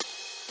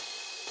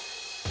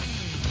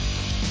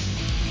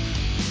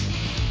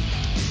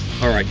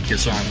All right,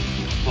 Kiss Army,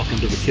 welcome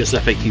to the Kiss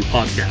FAQ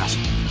podcast.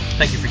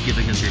 Thank you for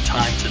giving us your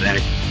time today.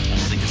 I don't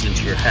think it's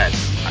into your head.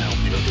 I hope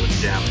you don't do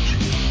any damage.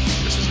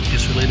 This is a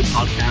Kiss-related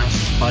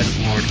podcast by the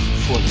board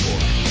for the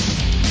board.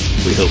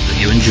 We hope that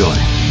you enjoy.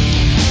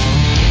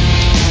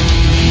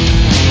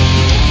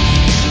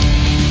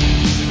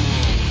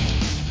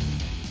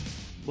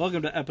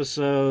 Welcome to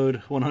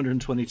episode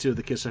 122 of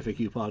the Kiss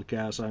FAQ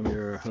podcast. I'm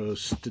your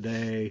host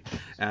today,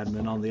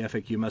 admin on the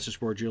FAQ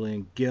message board,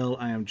 Julian Gill.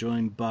 I am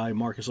joined by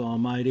Marcus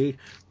Almighty.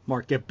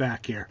 Mark, get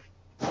back here.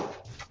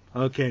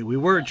 Okay, we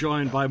were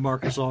joined by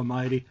Marcus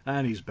Almighty,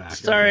 and he's back.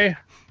 Sorry, okay.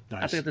 Nice.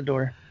 I have to get the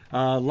door.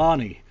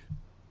 Lonnie,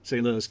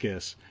 St. Louis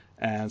Kiss,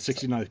 and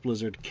 69th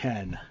Blizzard,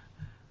 Ken.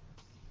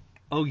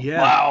 Oh,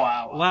 yeah.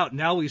 Wow,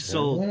 now we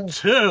sold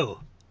two.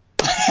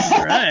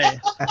 All right.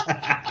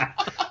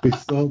 We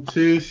sold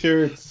two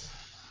shirts.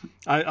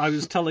 I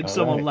was telling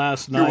someone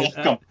last night,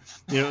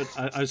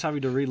 I was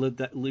having to relive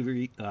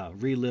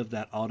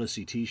that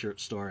Odyssey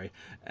T-shirt story,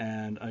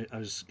 and I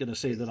was going to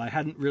say that I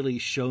hadn't really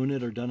shown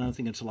it or done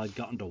anything until I'd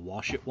gotten to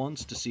wash it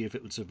once to see if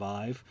it would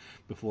survive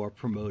before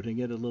promoting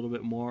it a little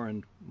bit more,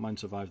 and mine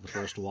survived the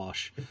first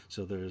wash,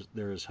 so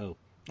there is hope.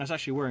 I was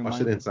actually wearing mine.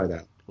 Wash it inside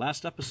out.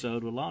 Last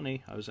episode with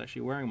Lonnie, I was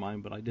actually wearing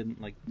mine, but I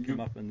didn't come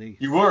up in the...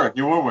 You were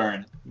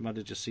wearing it. You might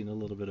have just seen a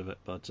little bit of it,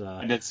 but...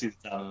 I did see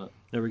the top of it.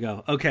 There we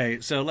go.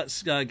 Okay, so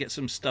let's get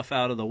some stuff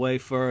out of the way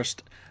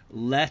first.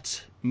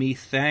 Let me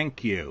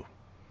thank you.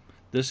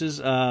 This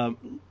is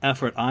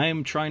effort I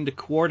am trying to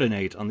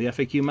coordinate on the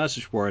FAQ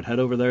message board. Head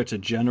over there to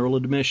General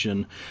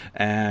Admission,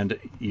 and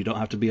you don't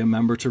have to be a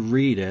member to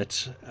read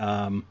it.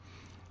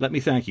 Let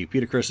me thank you.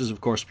 Peter Criss is, of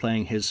course,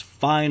 playing his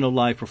final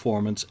live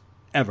performance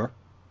ever.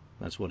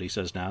 That's what he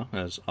says now,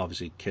 as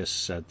obviously Kiss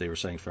said they were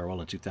saying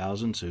farewell in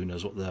 2000, so who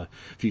knows what the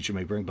future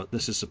may bring, but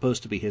this is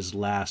supposed to be his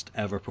last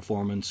ever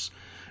performance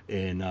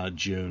in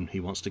June.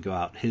 He wants to go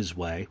out his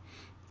way,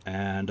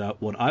 and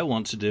what I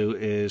want to do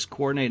is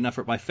coordinate an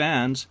effort by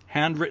fans,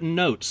 handwritten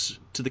notes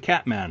to the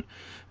Catman.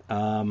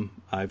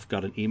 I've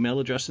got an email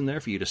address in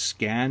there for you to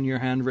scan your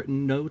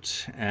handwritten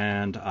note,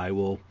 and I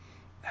will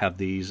have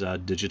these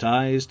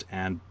digitized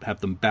and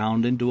have them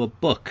bound into a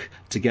book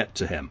to get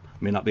to him.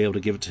 May not be able to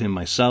give it to him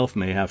myself,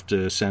 may have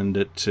to send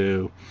it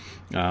to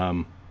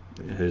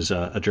his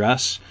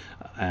address,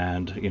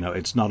 and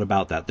it's not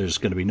about that. There's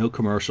going to be no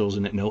commercials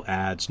in it, no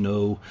ads,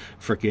 no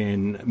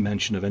freaking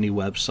mention of any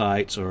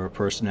websites or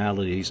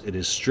personalities. It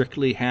is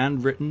strictly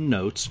handwritten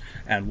notes,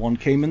 and one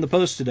came in the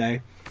post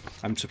today.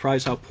 I'm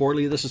surprised how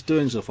poorly this is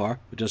doing so far,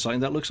 but just something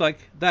that looks like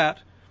that.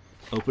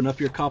 Open up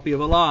your copy of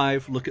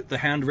Alive, look at the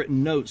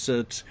handwritten notes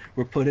that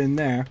were put in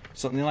there,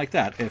 something like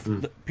that. If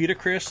Peter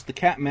Criss, the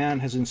Catman,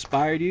 has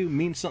inspired you,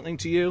 means something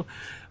to you,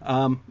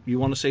 you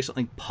want to say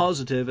something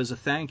positive as a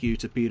thank you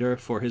to Peter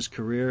for his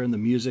career and the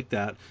music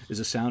that is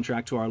a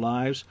soundtrack to our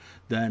lives,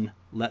 then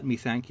let me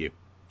thank you.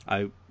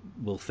 I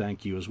will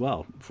thank you as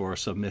well for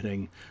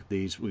submitting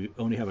these. We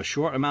only have a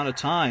short amount of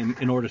time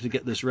in order to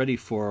get this ready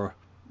for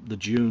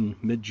the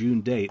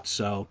mid-June date,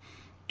 so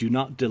do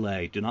not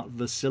delay, do not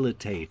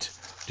vacillate,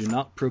 do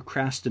not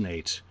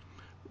procrastinate.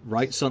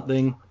 Write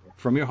something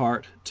from your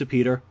heart to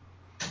Peter,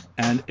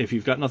 and if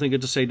you've got nothing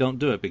good to say, don't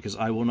do it, because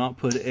I will not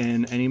put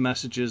in any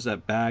messages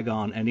that bag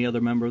on any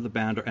other member of the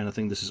band or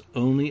anything. This is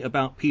only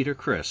about Peter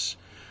Criss,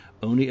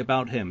 only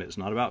about him. It's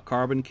not about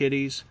Carbon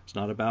Kitties, it's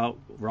not about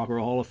Rock and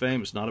Roll Hall of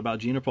Fame, it's not about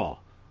Gina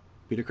Paul.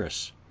 Peter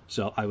Criss.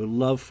 So I would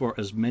love for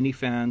as many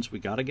fans, we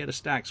got to get a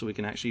stack so we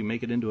can actually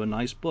make it into a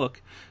nice book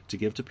to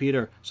give to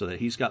Peter so that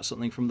he's got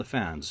something from the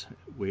fans.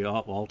 We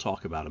all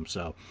talk about him.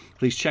 So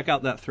please check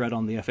out that thread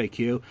on the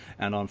FAQ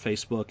and on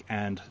Facebook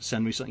and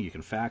send me something. You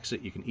can fax it,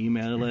 you can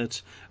email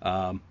it,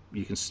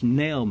 you can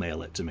snail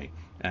mail it to me,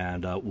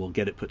 and we'll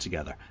get it put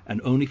together.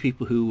 And only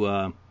people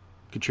who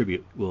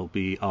contribute will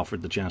be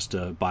offered the chance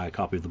to buy a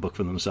copy of the book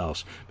for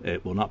themselves.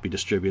 It will not be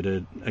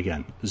distributed.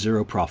 Again,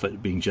 zero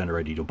profit being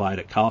generated. You'll buy it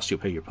at cost,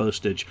 you'll pay your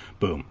postage,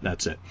 boom,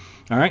 that's it.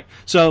 All right,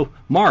 so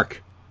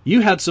Mark,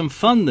 you had some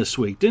fun this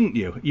week, didn't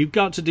you? You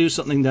got to do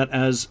something that,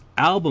 as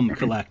album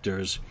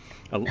collectors,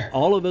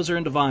 all of us are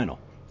into vinyl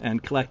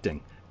and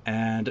collecting,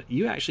 and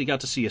you actually got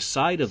to see a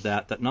side of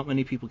that not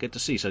many people get to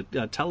see. So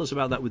tell us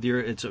about that with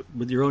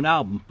your own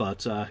album,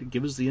 but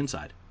give us the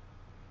inside.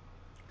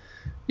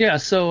 Yeah,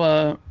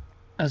 so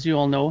as you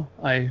all know,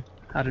 I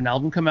had an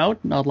album come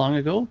out not long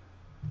ago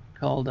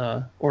called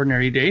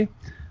Ordinary Day.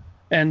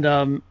 And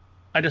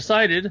I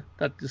decided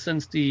that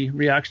since the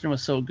reaction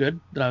was so good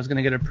that I was going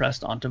to get it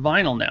pressed onto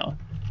vinyl now.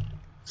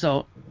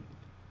 So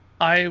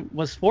I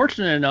was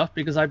fortunate enough,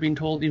 because I've been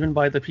told even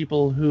by the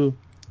people who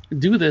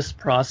do this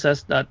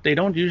process that they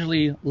don't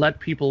usually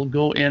let people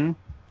go in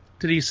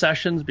to these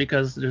sessions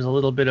because there's a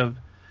little bit of,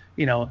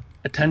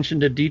 attention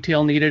to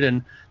detail needed,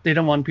 and they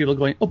don't want people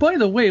going, oh, by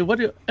the way, what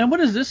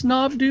does this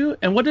knob do?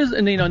 And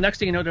next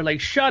thing you know, they're like,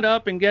 shut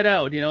up and get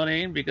out, you know what I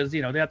mean? Because, they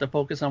have to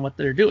focus on what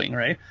they're doing,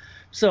 right?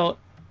 So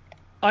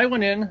I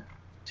went in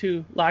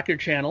to Lacquer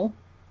Channel,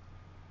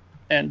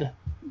 and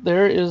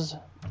there is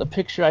the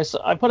picture.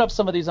 I put up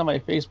some of these on my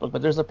Facebook,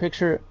 but there's a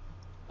picture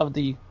of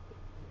the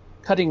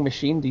cutting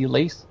machine, the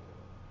lathe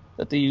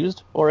that they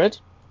used for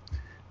it,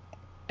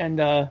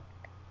 and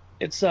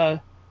it's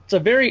a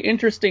very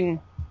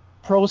interesting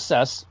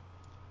process.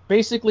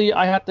 Basically,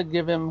 I had to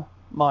give him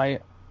my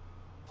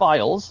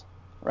files,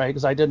 right?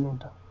 Because I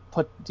didn't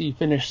put the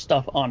finished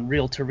stuff on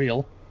reel to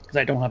reel because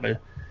I don't have a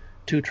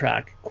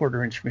 2-track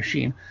quarter-inch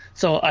machine.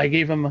 So I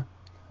gave him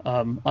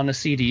on a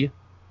CD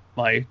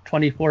my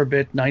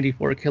 24-bit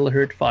 94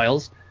 kilohertz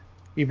files.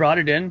 He brought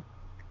it in,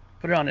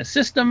 put it on his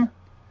system,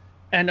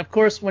 and of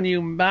course when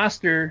you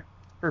master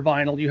for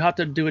vinyl, you have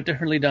to do it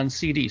differently than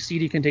CD.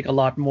 CD can take a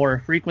lot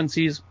more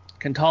frequencies,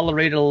 can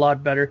tolerate it a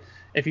lot better.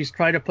 If you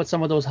try to put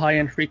some of those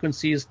high-end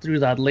frequencies through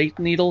that late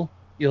needle,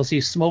 you'll see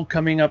smoke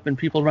coming up and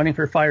people running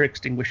for fire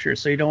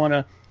extinguishers. So you don't want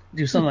to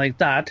do something like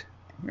that,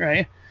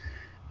 right?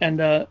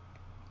 And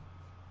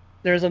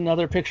there's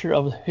another picture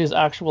of his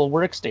actual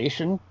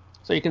workstation.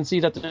 So you can see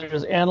that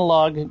there's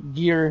analog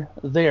gear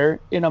there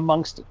in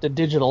amongst the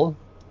digital,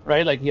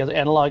 right? Like he has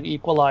analog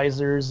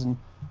equalizers and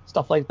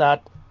stuff like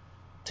that.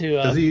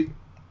 Does he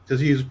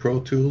use Pro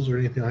Tools or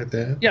anything like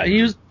that? Yeah,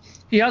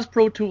 he has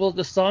Pro Tools.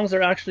 The songs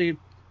are actually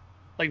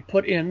like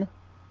put in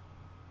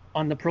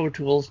on the Pro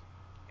Tools,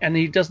 and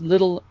he does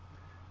little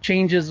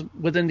changes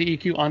within the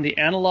EQ on the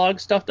analog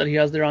stuff that he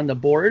has there on the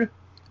board,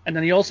 and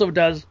then he also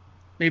does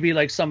maybe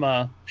like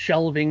some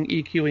shelving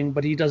EQing,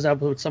 but he does that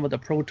with some of the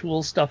Pro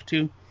Tools stuff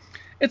too.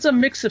 It's a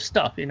mix of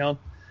stuff, you know.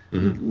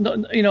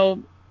 Mm-hmm. You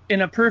know,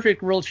 in a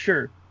perfect world,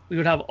 sure, we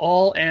would have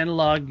all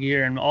analog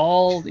gear and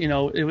all, you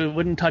know, it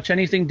wouldn't touch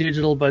anything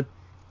digital, but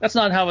that's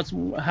not how it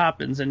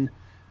happens. And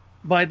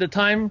by the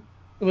time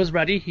it was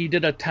ready, he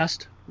did a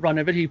test run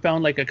of it. He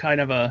found like a kind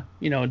of a,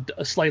 you know,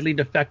 a slightly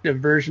defective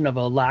version of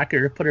a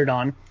lacquer, put it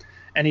on,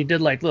 and he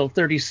did like little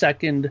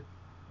 30-second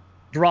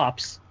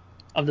drops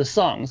of the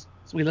songs.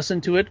 So we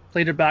listened to it,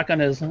 played it back on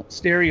his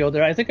stereo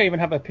there. I think I even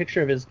have a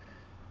picture of his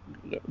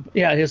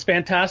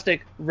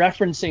fantastic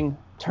referencing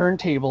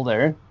turntable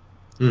there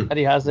that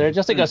he has there.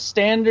 Just like a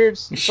standard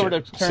sort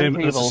of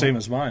turntable. That's the same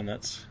as mine.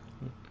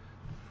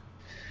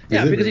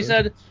 Because he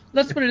said,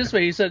 let's put it this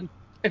way. He said,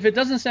 if it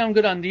doesn't sound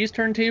good on these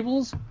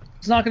turntables,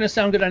 it's not going to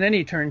sound good on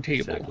any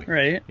turntable, exactly.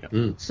 right?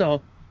 Yep.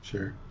 So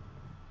sure.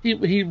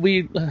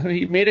 we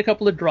made a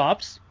couple of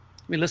drops.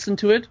 We listened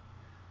to it,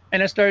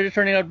 and it started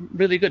turning out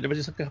really good. There was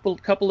just a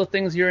couple of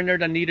things here and there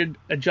that needed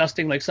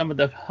adjusting, like some of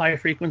the high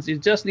frequencies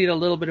just need a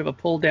little bit of a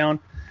pull down.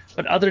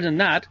 But other than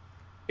that,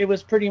 it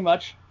was pretty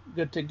much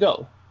good to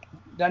go.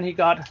 Then he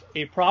got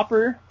a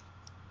proper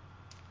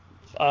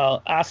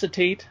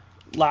acetate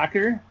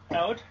lacquer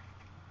out,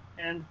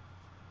 and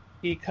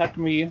he cut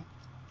me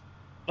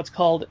what's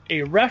called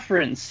a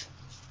reference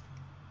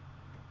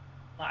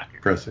lacquer.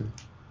 Pressing.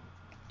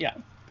 Yeah,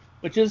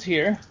 which is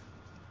here.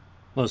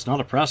 Well, it's not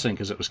a pressing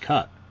because it was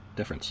cut.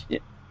 Difference. Yeah.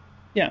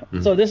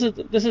 Mm-hmm. So this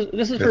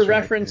is for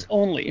reference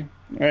only,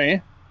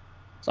 right?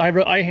 So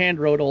I hand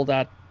wrote all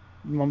that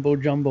mumbo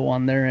jumbo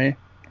on there, eh?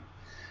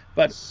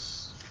 But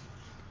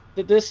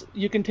this,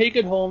 you can take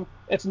it home.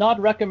 It's not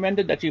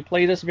recommended that you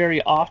play this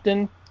very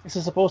often. This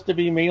is supposed to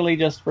be mainly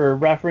just for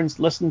reference.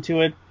 Listen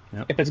to it.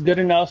 Yep. If it's good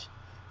enough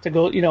to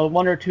go, you know,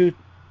 1 or 2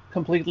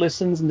 complete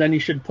listens, and then you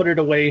should put it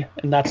away,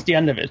 and that's the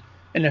end of it.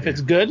 And if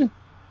it's good,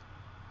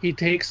 he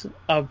takes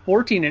a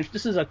 14-inch.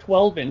 This is a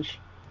 12-inch,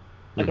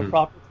 like a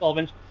proper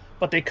 12-inch,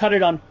 but they cut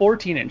it on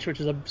 14-inch,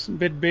 which is a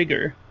bit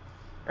bigger,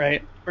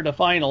 right, for the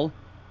final.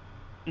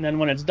 And then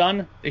when it's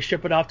done, they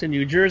ship it off to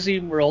New Jersey,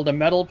 where all the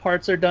metal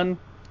parts are done,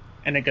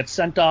 and it gets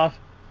sent off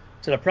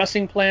to the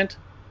pressing plant,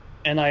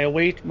 and I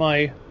await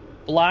my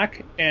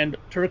black and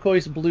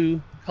turquoise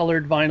blue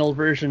colored vinyl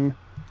version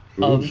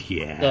of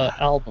the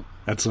album.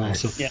 That's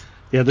awesome. Yeah.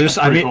 Yeah, there's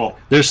cool.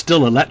 There's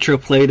still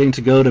electroplating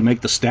to go to make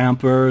the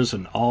stampers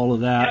and all of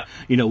that, Yeah.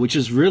 you know, which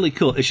is really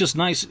cool. It's just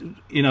nice,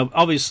 you know,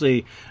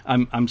 obviously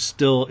I'm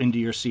still into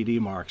your CD,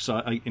 Mark, so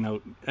I, you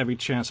know, every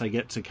chance I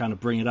get to kind of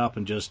bring it up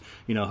and just,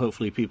 you know,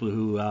 hopefully people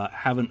who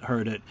haven't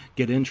heard it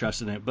get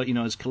interested in it. But, you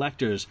know, as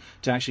collectors,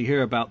 to actually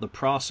hear about the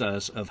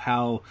process of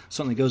how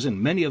something goes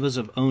in. Many of us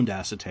have owned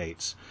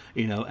acetates,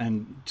 you know,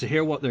 and to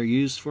hear what they're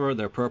used for,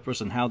 their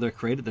purpose, and how they're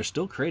created, they're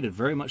still created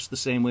very much the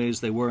same way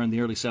as they were in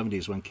the early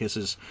 70s when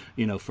Kiss's,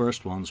 you know,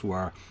 first ones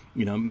were,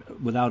 you know,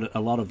 without a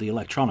lot of the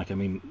electronic. I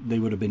mean, they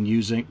would have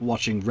been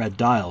watching red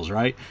dials,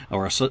 right?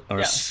 Or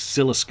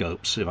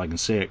oscilloscopes, if I can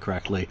say it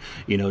correctly,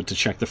 you know, to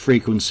check the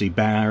frequency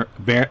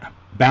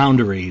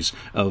boundaries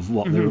of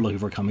what they were looking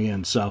for coming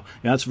in. So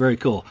yeah, that's very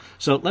cool.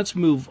 So let's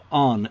move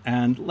on.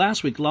 And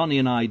last week, Lonnie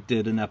and I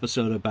did an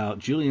episode about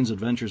Julian's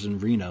Adventures in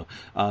Reno.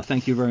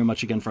 Thank you very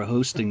much again for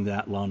hosting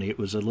that, Lonnie. It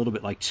was a little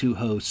bit like 2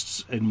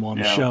 hosts in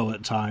one show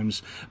at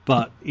times,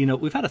 but you know,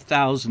 we've had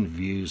 1,000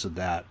 views of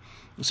that.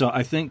 So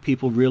I think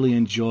people really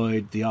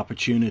enjoyed the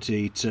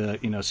opportunity to,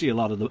 you know, see a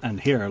lot of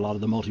and hear a lot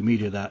of the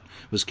multimedia that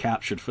was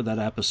captured for that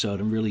episode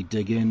and really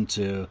dig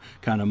into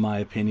kind of my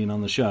opinion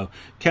on the show.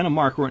 Ken and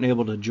Mark weren't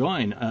able to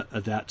join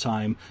at that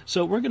time,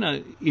 so we're going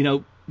to, you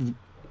know,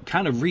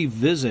 kind of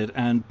revisit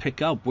and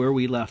pick up where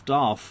we left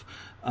off,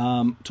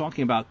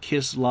 talking about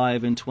Kiss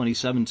Live in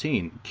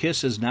 2017.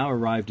 Kiss has now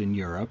arrived in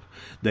Europe.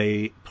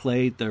 They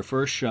played their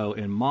first show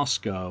in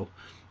Moscow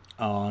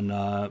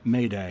on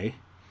May Day,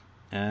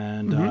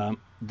 and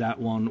that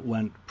one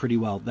went pretty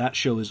well. That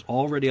show is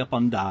already up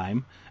on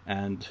Dime,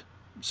 and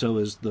so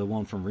is the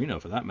one from Reno,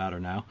 for that matter,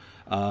 now.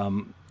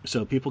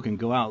 So people can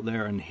go out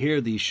there and hear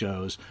these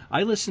shows.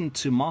 I listened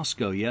to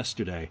Moscow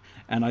yesterday,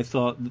 and I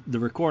thought the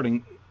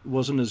recording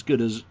wasn't as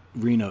good as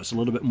Reno. It's a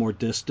little bit more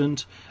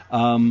distant.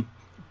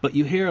 But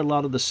you hear a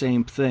lot of the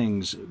same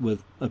things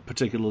with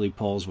particularly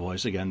Paul's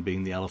voice, again,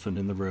 being the elephant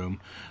in the room,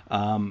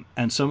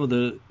 and some of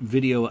the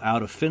video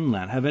out of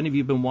Finland. Have any of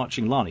you been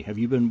watching, Lonnie, have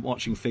you been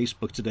watching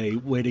Facebook today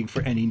waiting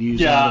for any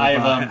news out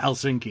of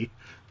Helsinki?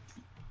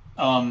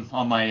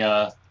 On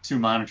my 2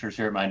 monitors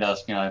here at my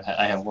desk,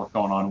 I have work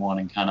going on one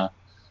and kind of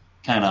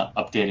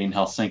updating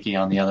Helsinki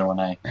on the other one.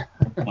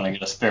 When I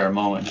get a spare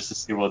moment just to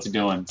see what's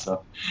doing.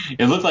 So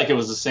it looked like it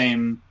was the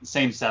same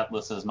set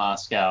list as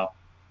Moscow.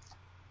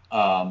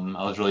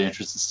 I was really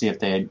interested to see if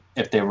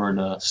they were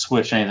to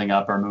switch anything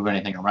up or move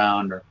anything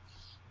around or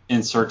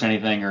insert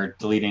anything or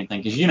delete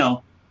anything, because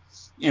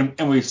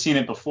and we've seen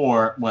it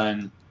before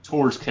when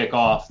tours kick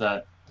off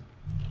that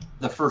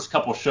the first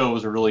couple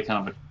shows are really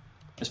kind of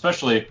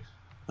especially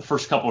the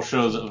first couple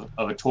shows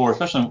of a tour,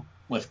 especially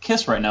with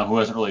Kiss right now, who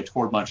hasn't really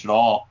toured much at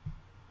all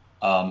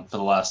for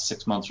the last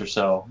 6 months or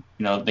so.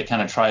 They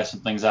kind of try some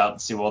things out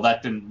and see, well,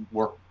 that didn't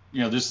work,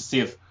 just to see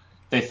if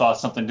they thought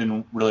something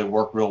didn't really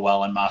work real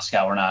well in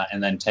Moscow or not,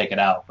 and then take it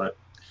out. But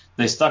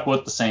they stuck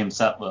with the same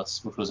set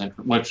list,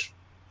 which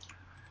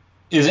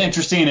is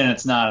interesting, and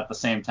it's not at the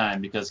same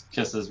time, because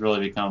Kiss has really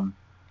become,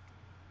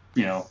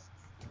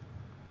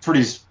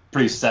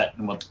 pretty set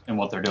in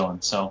what they're doing.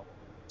 So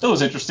it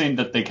was interesting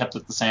that they kept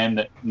it the same,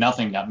 that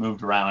nothing got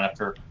moved around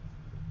after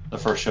the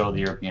first show of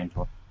the European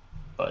tour.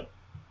 But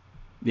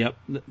yep,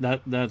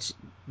 that's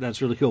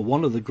really cool.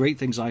 One of the great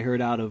things I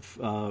heard out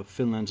of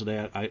Finland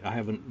today, I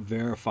haven't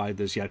verified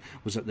this yet,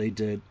 was that they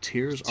did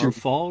Tears Are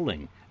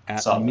Falling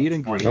at the meet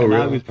and greet. Oh,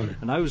 really?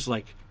 And I was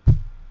like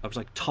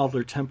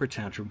toddler temper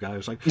tantrum guy. I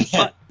was like,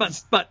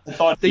 but I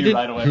thought they did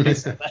right away they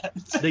said that.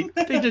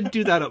 they didn't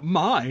do that at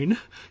mine,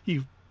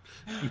 you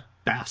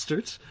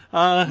bastards.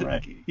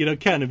 Right.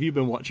 Ken, have you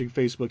been watching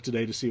Facebook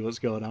today to see what's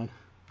going on?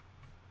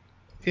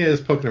 Yeah,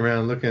 just poking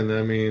around, looking.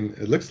 I mean,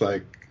 it looks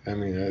like. I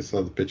mean, I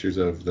saw the pictures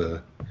of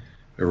the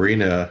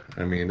arena.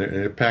 I mean,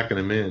 they're packing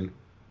them in,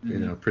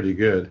 pretty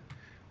good,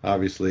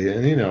 obviously.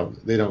 And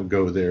they don't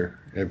go there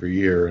every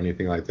year or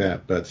anything like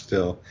that. But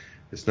still,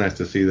 it's nice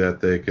to see that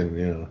they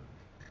can,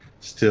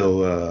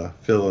 still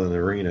fill an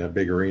arena, a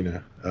big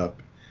arena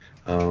up.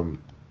 But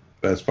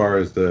as far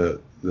as the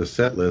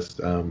set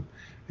list,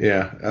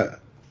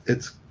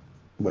 it's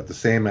the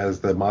same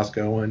as the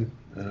Moscow one,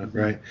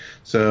 right?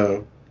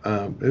 So.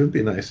 It would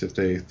be nice if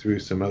they threw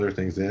some other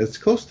things in. It's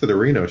close to the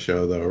Reno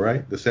show, though,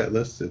 right? The set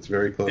list, it's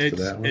very close to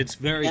that one. It's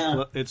very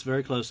it's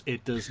very close.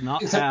 It does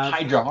not Except have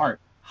Hide Your Heart.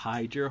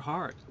 Hide Your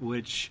Heart,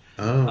 which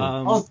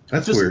I was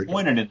that's weird.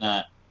 disappointed in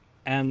that.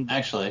 And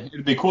actually,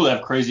 it'd be cool to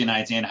have Crazy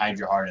Nights and Hide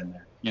Your Heart in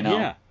there.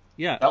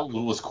 Yeah. That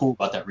was cool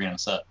about that Reno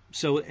set.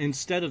 So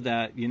instead of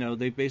that,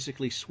 they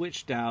basically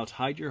switched out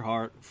Hide Your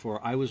Heart for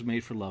I Was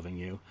Made for Loving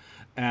You.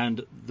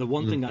 And the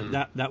one thing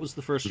that was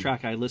the first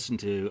track I listened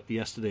to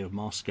yesterday of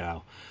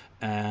Moscow,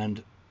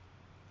 and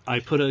I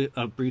put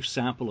a brief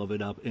sample of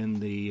it up in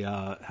the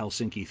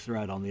Helsinki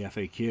thread on the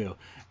FAQ,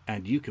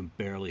 and you can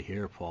barely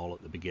hear Paul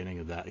at the beginning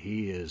of that.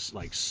 He is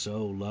like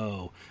so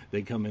low.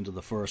 They come into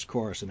the first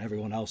chorus and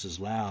everyone else is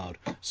loud.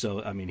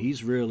 So I mean,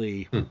 he's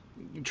really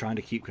trying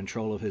to keep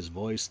control of his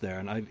voice there,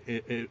 and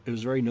it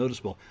was very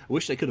noticeable. I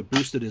wish they could have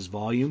boosted his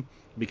volume,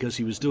 because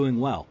he was doing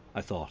well,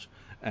 I thought,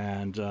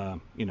 and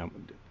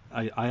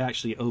I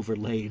actually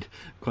overlaid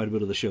quite a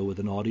bit of the show with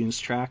an audience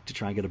track to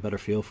try and get a better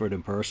feel for it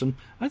in person.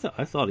 I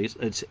thought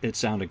it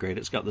sounded great.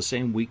 It's got the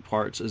same weak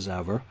parts as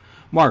ever.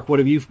 Mark, what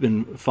have you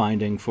been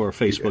finding for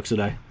Facebook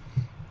today?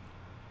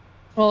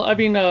 Well, I've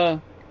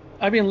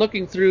been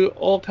looking through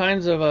all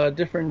kinds of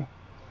different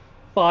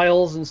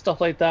files and stuff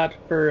like that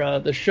for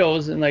the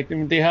shows, and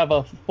they have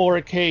a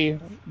 4K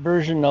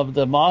version of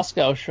the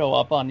Moscow show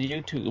up on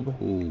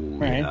YouTube. Ooh,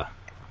 right? Yeah.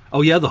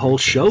 Oh yeah, the whole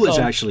show is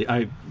actually.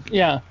 I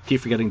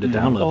keep forgetting to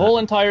download the whole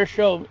entire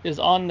show is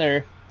on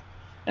there,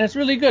 and it's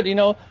really good.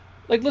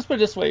 Let's put it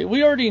this way: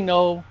 we already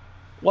know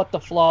what the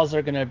flaws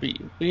are going to be.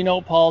 We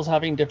know Paul's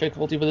having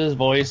difficulty with his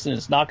voice, and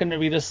it's not going to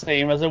be the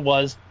same as it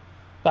was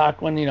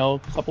back when a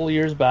couple of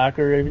years back,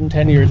 or even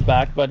 10 years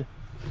back. But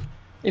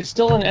it's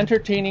still an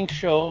entertaining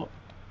show.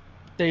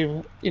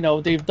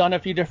 They've done a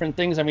few different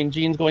things. I mean,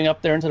 Gene's going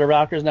up there into the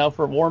rafters now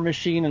for War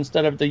Machine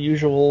instead of the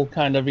usual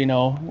kind of,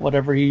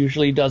 whatever he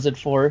usually does it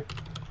for.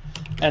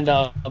 And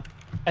I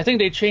think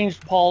they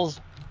changed Paul's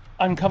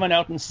I'm Coming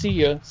Out and See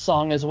You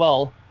song as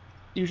well.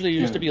 Usually it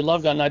used to be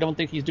Love Gun. I don't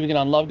think he's doing it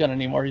on Love Gun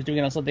anymore. He's doing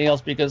it on something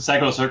else because...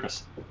 Psycho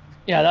Circus.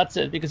 Yeah, that's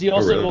it. Because he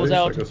also goes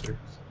out... Psycho Circus.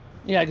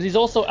 Yeah, because he's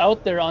also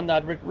out there on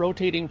that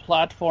rotating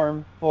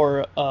platform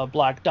for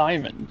Black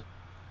Diamond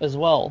as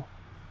well.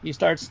 He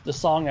starts the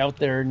song out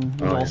there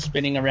and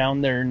spinning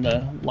around there, and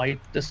the light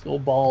disco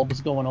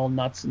bulbs going all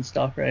nuts and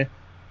stuff, right?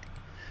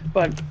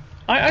 But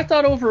I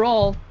thought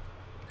overall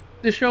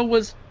the show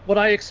was what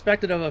I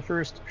expected of a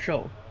first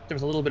show. There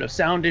was a little bit of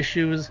sound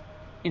issues.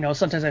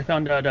 Sometimes I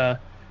found out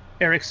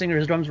Eric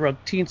Singer's drums were a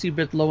teensy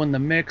bit low in the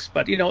mix,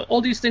 but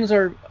all these things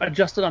are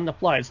adjusted on the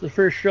fly. It's the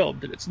first show.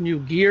 It's new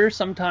gear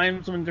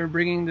sometimes when they're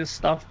bringing this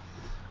stuff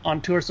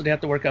on tour, so they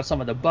have to work out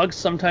some of the bugs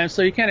sometimes.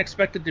 So you can't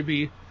expect it to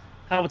be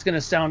how it's going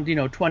to sound,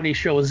 20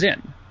 shows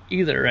in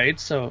either, right?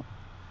 So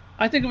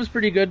I think it was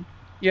pretty good.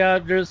 Yeah,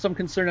 there's some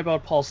concern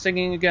about Paul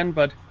singing again,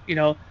 but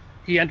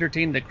he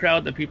entertained the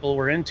crowd. The people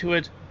were into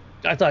it.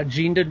 I thought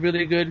Gene did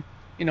really good.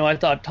 I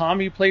thought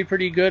Tommy played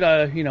pretty good.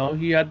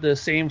 He had the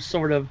same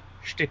sort of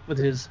shtick with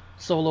his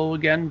solo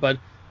again, but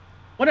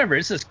whatever.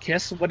 It's just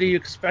Kiss. What are you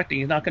expecting?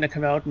 He's not going to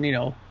come out and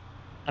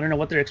I don't know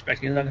what they're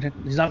expecting.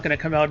 He's not going to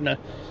come out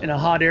in a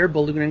hot air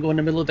balloon and go in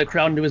the middle of the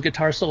crowd and do his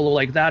guitar solo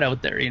like that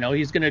out there.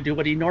 He's going to do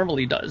what he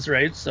normally does,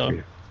 right? So,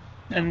 Yeah.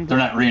 and They're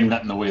not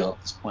reinventing the wheel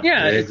at this point.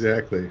 yeah,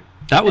 Exactly.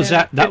 That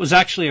was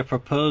actually a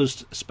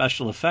proposed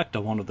special effect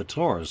on one of the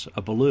tours,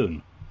 a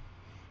balloon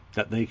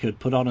that they could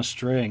put on a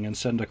string and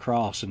send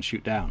across and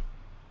shoot down.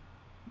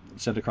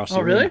 Send across the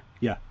arena. Really?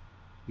 Yeah.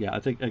 Yeah, I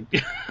think...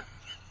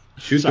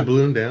 Shoot the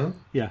balloon down?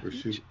 Yeah. Or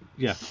shoot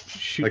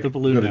The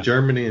balloon go down. to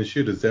Germany and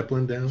shoot a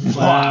Zeppelin down?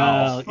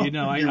 Well,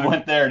 You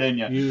went there, didn't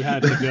you? You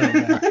had to go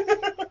there.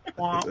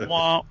 Wah,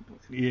 wah,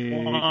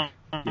 Yeah.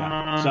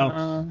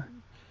 So...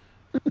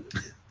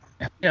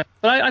 yeah,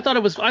 but I thought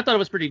it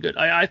was pretty good.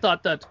 I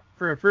thought that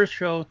for a first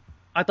show,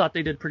 I thought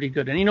they did pretty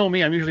good. And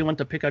me, I'm usually one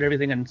to pick out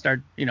everything and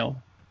start,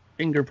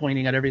 finger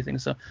pointing at everything.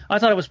 So I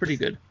thought it was pretty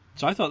good.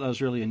 So I thought that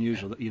was really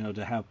unusual, that,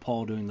 to have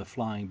Paul doing the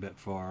flying bit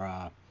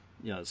for,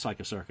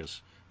 Psycho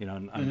Circus.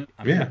 And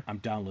I'm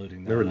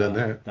downloading that. Never done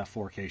that. That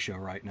 4K show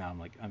right now.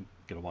 I'm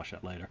gonna watch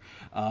that later.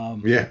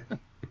 Yeah.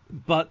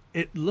 But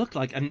it looked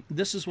like, and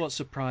this is what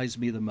surprised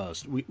me the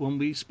most. When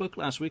we spoke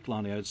last week,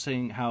 Lonnie, I was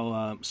saying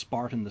how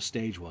Spartan the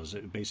stage was.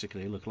 It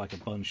basically looked like a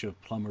bunch of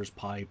plumber's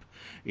pipe,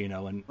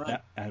 and Right.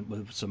 and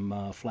with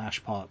some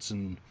flash pots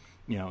and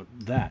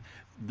that.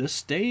 The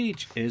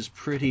stage is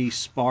pretty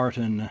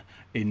Spartan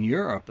in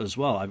Europe as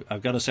well.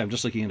 I've got to say, I'm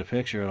just looking at a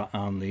picture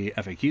on the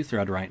FAQ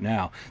thread right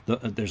now.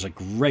 There's a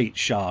great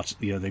shot.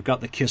 They've got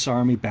the Kiss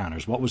Army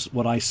banners.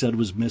 What I said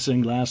was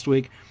missing last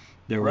week.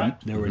 There were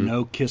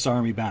no Kiss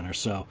Army banners,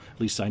 so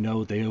at least I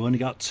know they only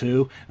got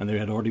 2, and they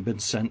had already been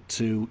sent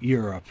to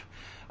Europe.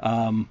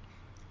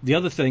 The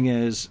other thing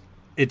is,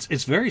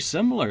 it's very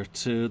similar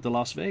to the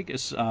Las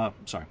Vegas, to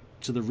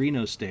the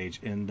Reno stage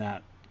in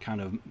that kind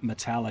of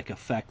metallic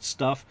effect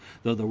stuff,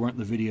 though there weren't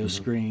the video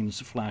screens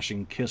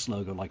flashing Kiss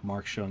logo like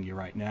Mark's showing you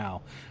right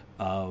now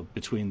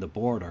between the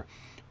border.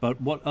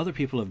 But what other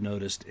people have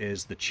noticed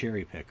is the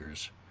cherry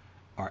pickers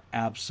are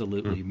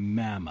absolutely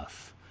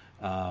mammoth.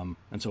 And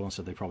someone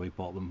said they probably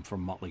bought them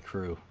from Motley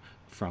Crue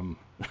from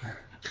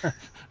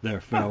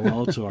their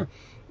farewell tour.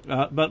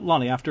 But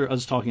Lonnie, after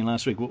us talking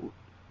last week,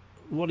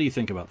 what do you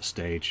think about the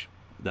stage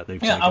that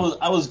they've taken?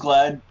 I was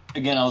glad.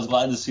 Again, I was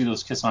glad to see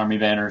those Kiss Army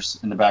banners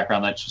in the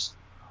background. That just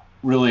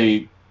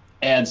really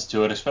adds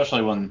to it,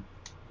 especially when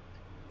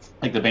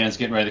like the band's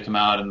getting ready to come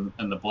out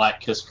and the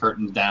black Kiss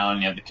curtains down,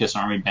 and you have the Kiss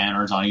Army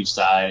banners on each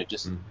side. It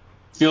just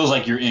feels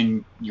like you're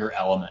in your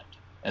element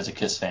as a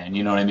Kiss fan.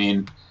 You know what I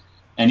mean?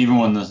 And even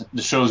when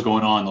the show's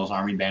going on, those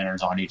Army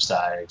banners on each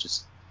side,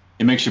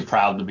 it makes you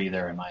proud to be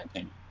there, in my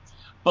opinion.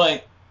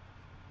 But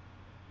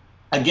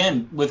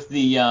again, with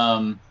just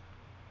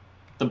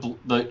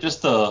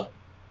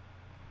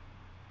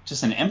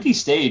an empty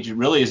stage, it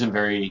really isn't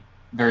very,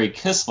 very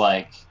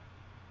Kiss-like.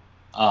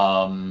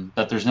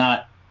 That there's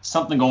not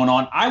something going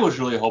on. I was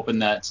really hoping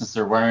that since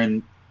they're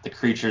wearing the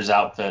Creatures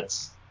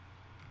outfits,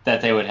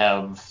 that they would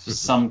have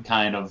some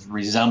kind of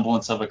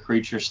resemblance of a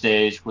Creature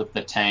stage with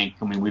the tank.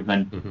 I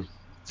mean,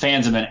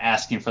 fans have been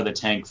asking for the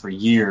tank for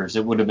years.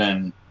 It would have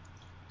been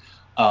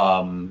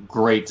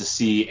great to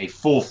see a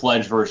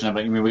full-fledged version of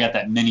it. I mean, we got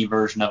that mini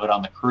version of it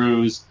on the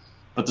cruise,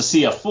 but to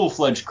see a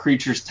full-fledged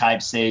Creatures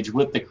type stage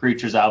with the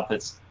Creatures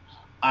outfits,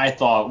 I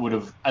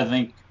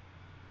think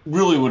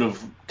really would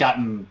have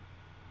gotten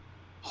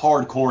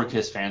hardcore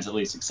Kiss fans at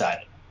least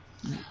excited.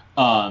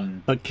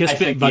 But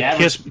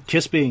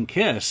Kiss being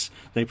Kiss,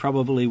 they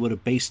probably would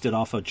have based it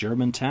off a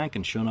German tank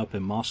and shown up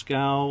in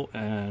Moscow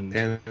and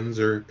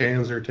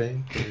Panzer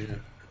tank.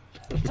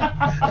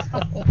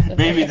 Yeah.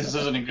 Maybe this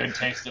isn't a good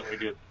taste that we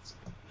do this.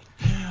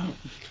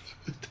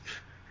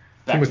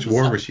 Too much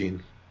War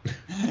Machine.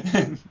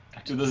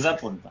 Back to the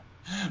Zeppelin thing.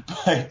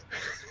 But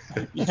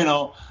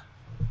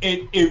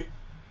it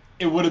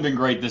would have been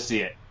great to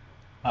see it.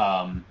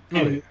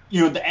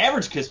 The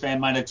average Kiss fan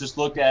might have just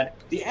looked at it.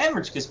 The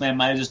average Kiss fan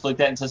might have just looked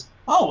at it and says,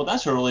 "Oh, well,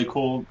 that's a really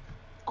cool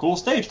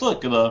stage.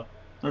 Look,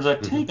 there's a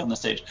tank on the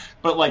stage."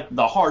 But like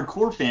the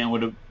hardcore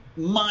fan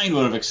mind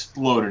would have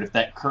exploded if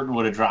that curtain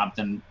would have dropped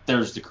and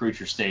there's the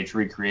Creature stage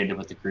recreated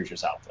with the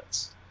Creatures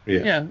outfits.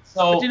 Yeah.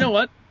 So, but you know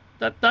what?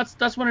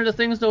 That's one of the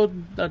things though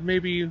that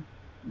maybe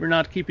we're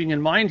not keeping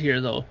in mind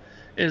here though,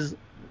 is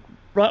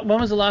when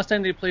was the last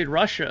time they played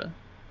Russia,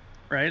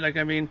 right? Like,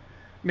 I mean,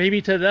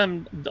 maybe to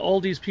them, all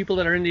these people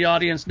that are in the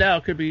audience now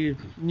could be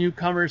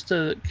newcomers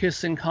to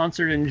Kiss in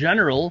concert in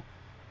general,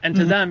 And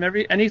to them,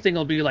 anything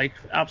will be like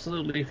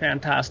absolutely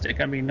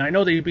fantastic. I mean, I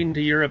know they've been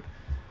to Europe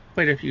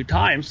quite a few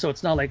times, so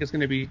it's not like it's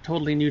going to be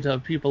totally new to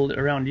people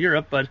around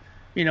Europe. But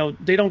they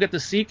don't get to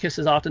see Kiss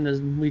as often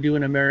as we do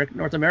in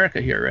North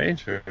America here, right?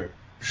 Sure.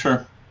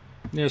 Sure.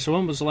 Yeah, so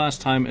when was the last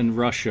time in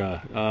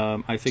Russia?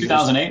 I think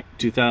 2008. It was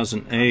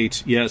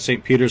 2008. Yeah,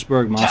 St.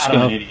 Petersburg, God, Moscow.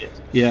 I'm an idiot.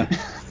 Yeah,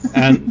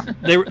 and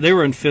they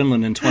were in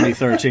Finland in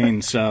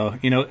 2013. So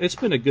it's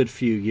been a good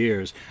few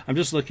years. I'm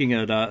just looking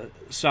at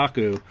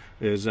Saku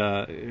is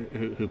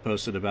who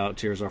posted about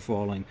Tears Are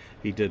Falling.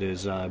 He did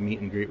his meet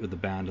and greet with the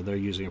band, and they're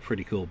using a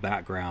pretty cool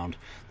background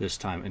this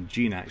time. And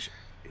Gene actually,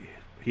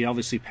 he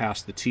obviously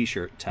passed the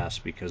T-shirt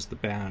test because the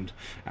band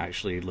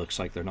actually looks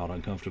like they're not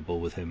uncomfortable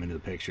with him in the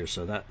picture.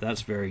 So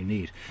that's very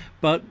neat.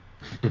 But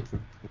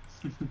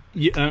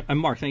and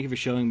Mark, thank you for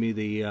showing me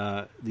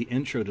the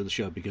intro to the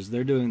show, because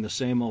they're doing the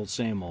same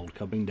old,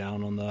 coming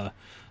down on the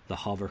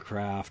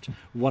hovercraft.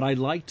 What I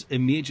liked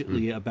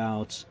immediately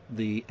about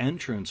the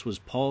entrance was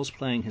Paul's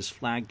playing his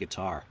flag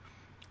guitar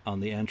on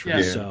the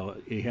entrance. Yeah. So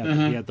he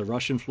had the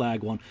Russian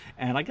flag one,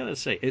 and I gotta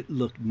say, it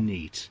looked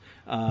neat.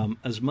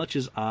 As much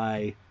as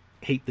I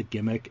hate the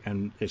gimmick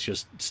and it's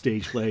just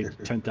stage played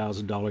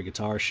 $10,000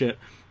 guitar shit,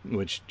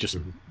 which just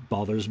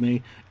bothers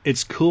me,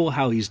 it's cool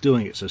how he's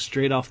doing it. So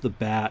straight off the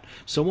bat,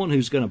 someone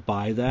who's going to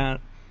buy that,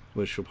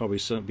 which will probably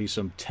be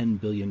some $10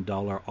 billion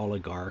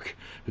oligarch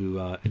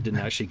who didn't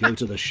actually go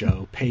to the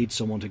show, paid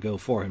someone to go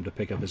for him to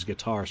pick up his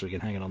guitar so he can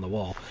hang it on the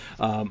wall.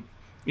 They're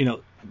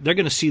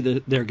going to see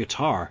their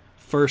guitar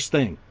first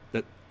thing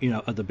at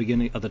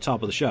the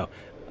top of the show.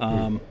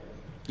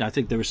 I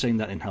think they were saying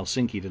that in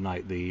Helsinki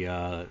tonight.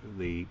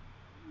 The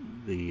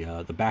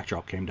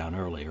backdrop came down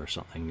early or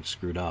something,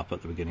 screwed up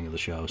at the beginning of the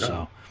show.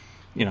 So,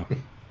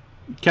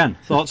 Ken,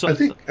 thoughts? I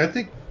think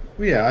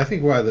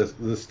why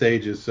the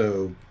stage is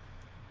so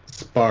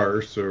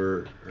sparse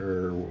or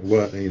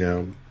what,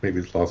 maybe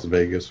it's Las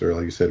Vegas or,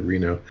 like you said,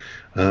 Reno,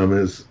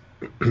 is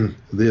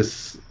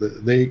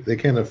they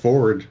can't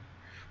afford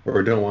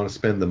or don't want to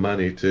spend the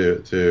money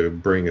to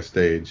bring a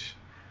stage,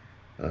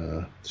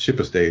 ship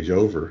a stage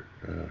over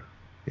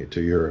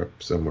to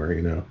Europe somewhere,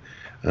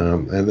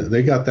 and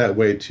they got that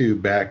way too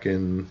back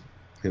in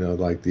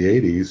like the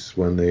 80s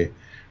when they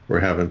were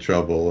having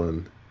trouble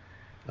and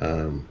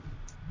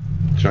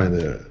trying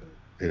to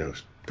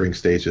bring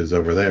stages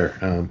over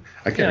there.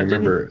 I can't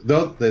remember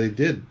though they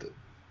did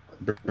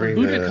bring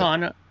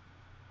Budokan.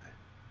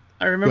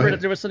 I remember that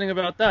there was something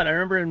about that. I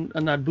remember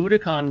in that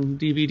Budokan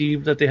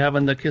DVD that they have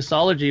on the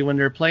Kissology, when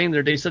they're playing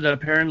there, they said that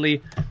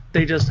apparently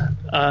they just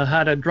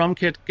had a drum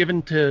kit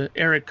given to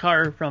Eric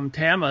Carr from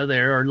Tama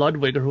there, or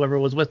Ludwig, or whoever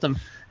was with them.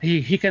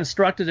 He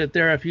constructed it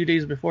there a few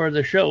days before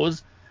the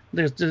shows.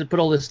 They put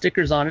all the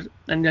stickers on it,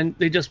 and then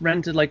they just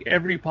rented like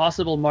every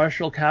possible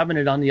Marshall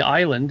cabinet on the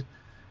island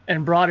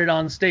and brought it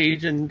on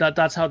stage, and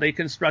that's how they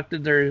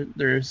constructed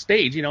their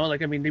stage. They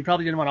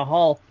probably didn't want to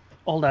haul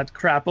all that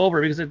crap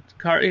over because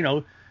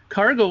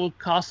cargo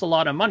costs a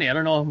lot of money. I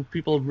don't know if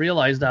people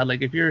realize that.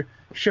 Like, if you're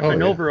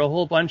shipping over a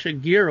whole bunch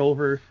of gear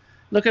over,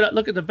 look at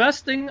the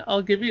best thing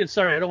I'll give you.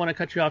 Sorry, I don't want to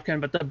cut you off,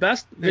 Ken, but the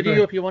best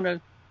video, if you want to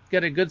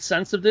get a good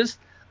sense of this,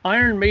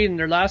 Iron Maiden,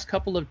 their last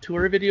couple of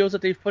tour videos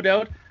that they've put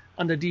out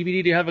on the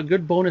DVD, they have a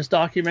good bonus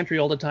documentary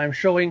all the time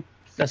showing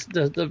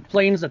the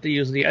planes that they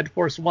use, the Ed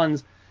Force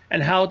Ones,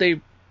 and how they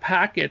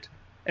pack it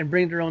and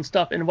bring their own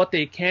stuff, and what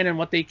they can and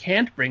what they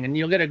can't bring, and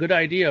you'll get a good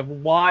idea of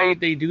why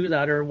they do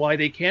that or why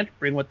they can't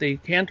bring what they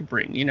can't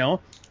bring, and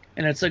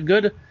it's a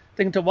good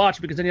thing to watch,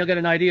 because then you'll get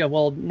an idea.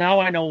 Well, now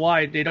I know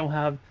why they don't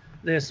have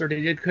this, or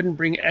they couldn't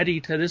bring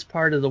Eddie to this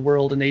part of the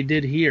world and they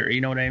did here.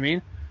 You know what I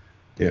mean?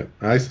 Yeah,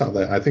 I saw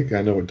that. I think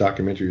I know what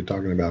documentary you're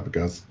talking about,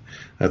 because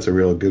that's a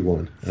real good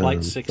one.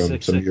 Flight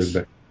 666. From some years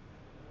back.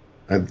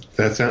 I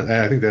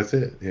think that's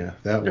it. Yeah,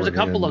 that There's one. a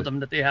couple of them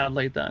that they had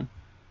like that.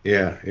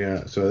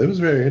 Yeah. So it was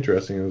very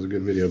interesting. It was a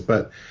good video.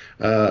 But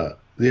the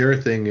other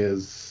thing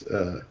is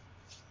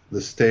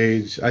the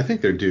stage. I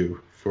think they're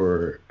due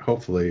for,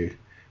 hopefully,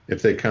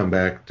 if they come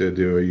back to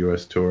do a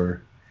U.S.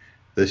 tour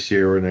this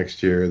year or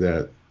next year,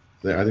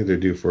 I think they're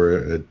due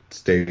for a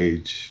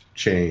stage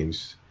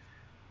change.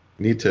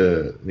 Need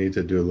to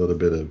do a little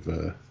bit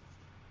of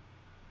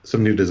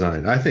some new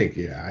design. I think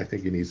you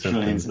need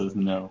something. Julian says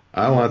no.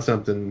 I want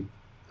something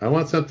a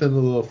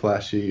little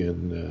flashy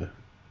and.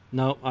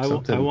 No, I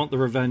want the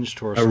Revenge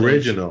Tour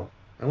original.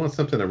 Stage. I want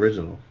something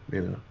original.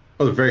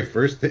 Oh, the very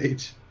first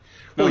stage.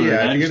 No, Well, yeah.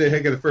 If Revenge you're gonna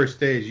take the first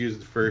stage, use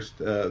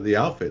the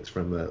outfits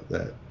from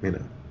that.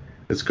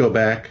 Let's go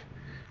back.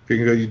 If you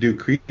can go, you do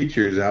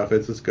Creatures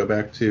outfits. Let's go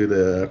back to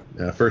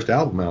the first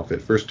album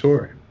outfit, first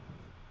tour.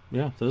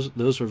 Yeah,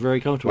 those were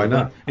very comfortable. Why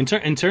not? But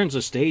in terms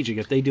of staging,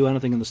 if they do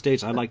anything in the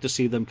States, I'd like to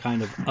see them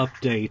kind of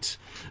update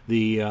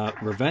the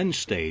Revenge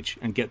stage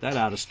and get that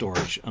out of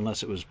storage,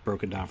 unless it was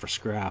broken down for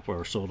scrap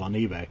or sold on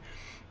eBay.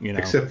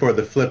 Except for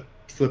the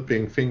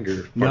flipping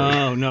finger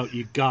part. No,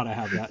 you gotta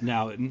have that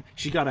now.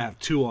 She's gotta have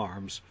two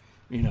arms.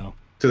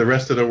 to the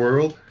rest of the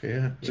world.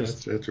 Yeah,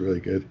 Just that's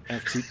really good.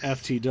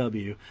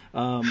 FTW.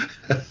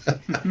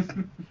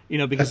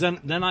 Because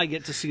then I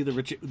get to see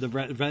the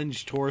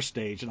Revenge tour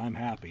stage, and I'm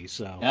happy.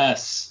 So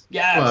Yes.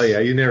 Well, yeah,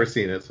 you've never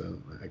seen it, so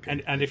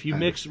and if you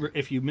mix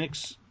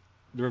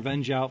the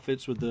Revenge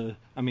outfits with the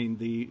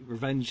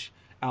Revenge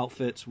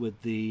outfits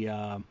with the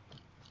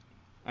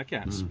I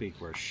can't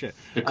speak worth shit.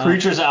 The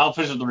creatures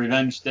outfits of the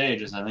Revenge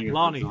stages. I think.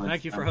 Lonnie,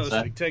 thank you for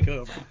hosting. Take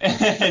over.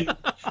 And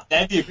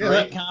that'd be a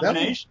great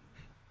combination.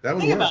 That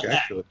would Think work, about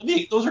actually.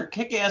 that. Those are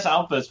kick-ass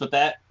outfits with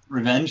that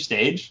Revenge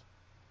stage.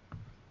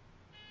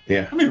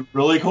 Yeah. That'd be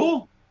really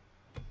cool.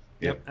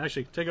 Yep.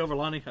 Actually, take over,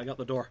 Lonnie. I got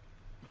the door.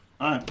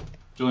 All right.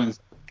 Julian's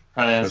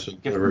probably has a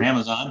gift from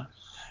Amazon.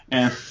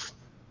 And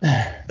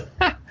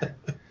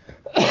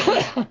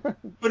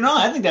but no,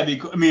 I think that'd be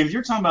cool. I mean, if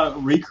you're talking about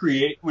if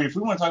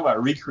we want to talk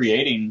about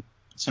recreating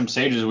some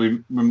stages,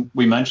 we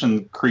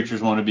mentioned creatures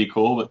want to be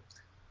cool, but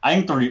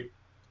I think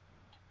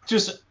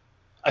just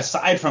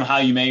aside from how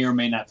you may or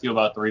may not feel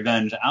about the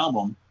Revenge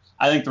album,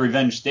 I think the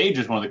Revenge stage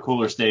is one of the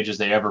cooler stages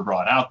they ever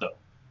brought out, though.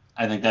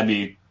 I think that'd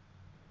be,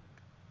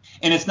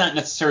 and it's not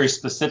necessarily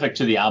specific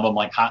to the album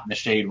like Hot in the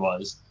Shade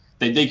was.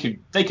 They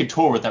could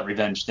tour with that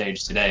Revenge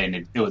stage today, and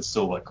it would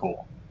still look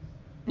cool.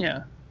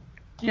 Yeah,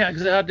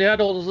 because they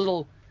had all those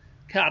little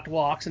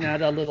catwalks, and they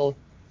had a little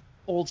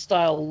old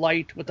style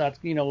light with that,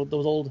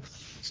 those old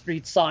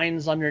street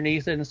signs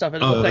underneath it and stuff.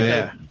 It looked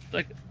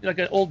like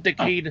an old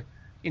decayed,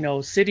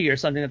 city or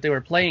something that they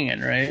were playing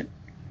in, right?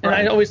 And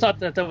I always thought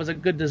that was a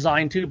good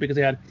design too, because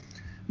they had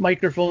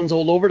microphones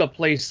all over the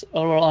place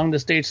along the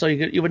stage, so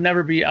you would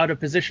never be out of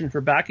position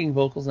for backing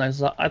vocals.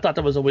 And I thought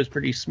that was always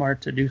pretty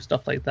smart to do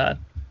stuff like that.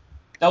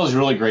 That was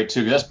really great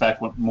too, because that's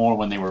back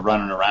when they were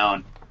running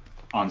around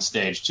on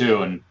stage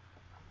too, and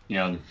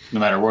no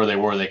matter where they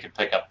were, they could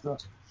pick up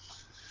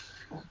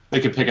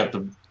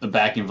the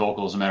backing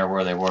vocals no matter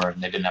where they were,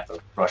 and they didn't have to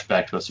rush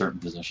back to a certain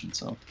position.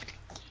 So,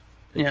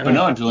 yeah. But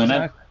no, Julian,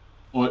 exactly.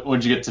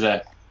 What'd you get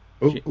today?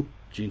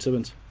 Gene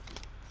Simmons.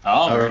 Oh,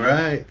 all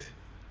right.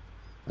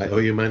 I owe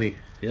you money.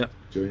 Yep.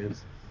 Julian.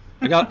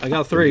 I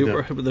got 3.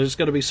 There's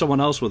got to be someone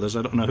else with us.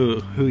 I don't know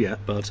who yet,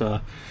 but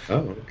oh,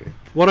 okay.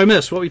 What I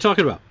missed? What were you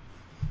talking about?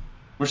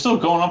 We're still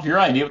going off your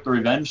idea with the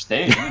Revenge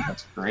stage. I think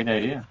that's a great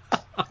idea.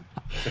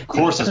 Of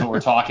course, that's what we're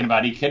talking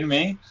about. Are you kidding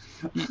me?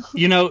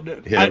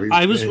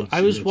 I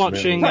was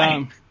watching.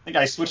 I think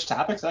I switched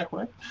topics that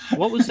quick.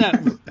 What was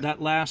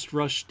that last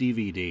Rush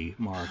DVD,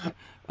 Mark?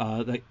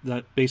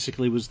 That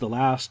basically was the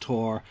last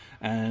tour,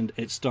 and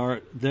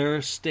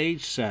their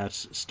stage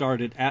sets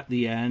started at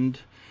the end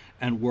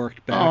and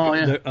worked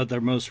back.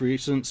 Their most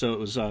recent, so it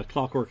was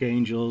Clockwork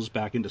Angels,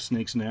 back into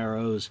Snakes and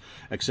Arrows,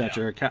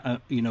 etc.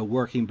 Yeah.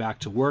 Working back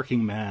to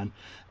Working Man.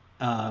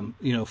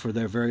 For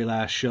their very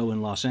last show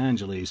in Los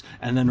Angeles,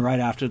 and then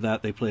right after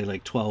that they played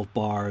like 12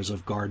 bars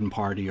of Garden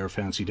Party or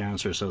Fancy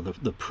Dancer. So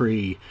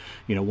the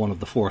one of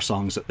the 4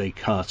 songs that they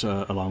cut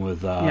along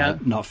with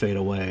Not Fade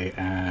Away,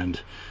 and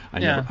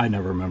I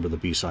never remember the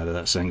B-side of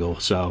that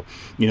single. So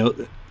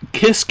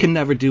Kiss can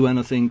never do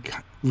anything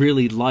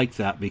really like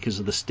that because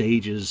of the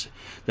stages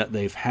that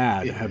they've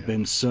had have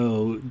been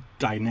so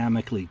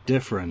dynamically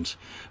different,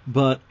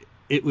 but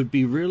it would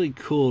be really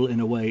cool in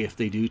a way if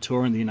they do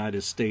tour in the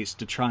United States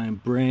to try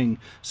and bring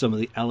some of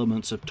the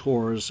elements of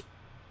tours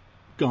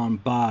gone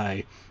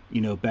by,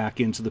 back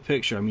into the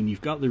picture. I mean,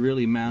 you've got the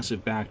really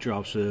massive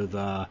backdrops with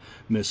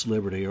Miss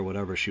Liberty or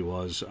whatever she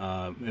was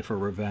for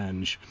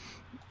Revenge,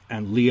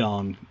 and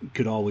Leon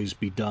could always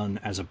be done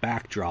as a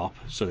backdrop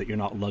so that you're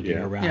not lugging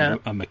around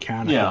a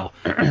mechanical,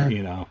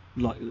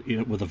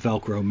 with a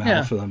Velcro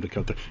mount for them to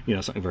cut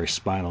something very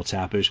Spinal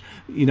Tap-ish.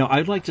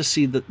 I'd like to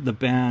see the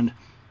band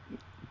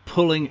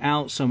pulling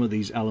out some of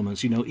these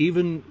elements,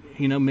 even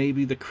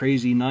maybe the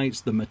Crazy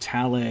Nights, the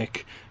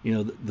metallic,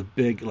 the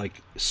big like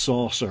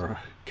saucer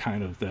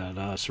kind of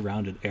that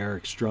surrounded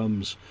Eric's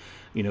drums,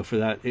 for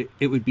that.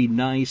 It would be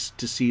nice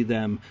to see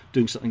them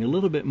doing something a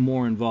little bit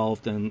more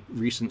involved than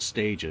recent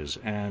stages.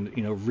 And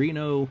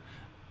Reno,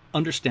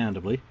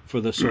 understandably,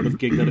 for the sort of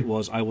gig that it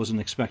was, I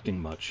wasn't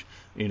expecting much.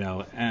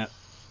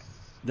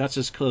 That's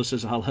as close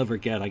as I'll ever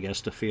get, I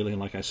guess, to feeling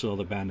like I saw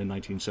the band in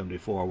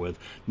 1974 with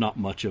not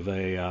much of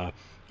a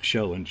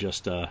show and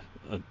just a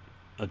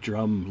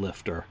drum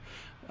lifter,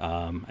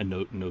 and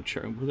no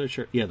cherry.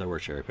 There were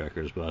cherry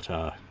pickers, but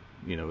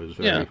it was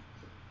very. Yeah.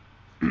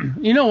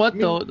 You know what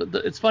though?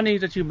 It's funny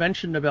that you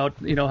mentioned about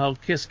how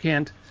Kiss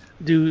can't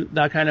do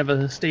that kind of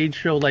a stage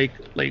show like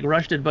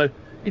Rush did, but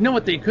you know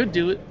what they could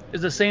do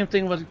is the same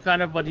thing with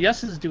kind of what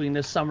Yes is doing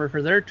this summer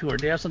for their tour.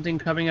 They have something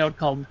coming out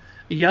called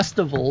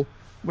Yestival,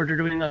 where they're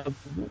doing a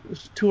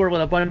tour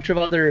with a bunch of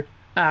other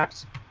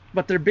acts.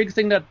 But their big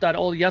thing that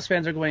all Yes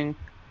fans are going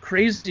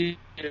crazy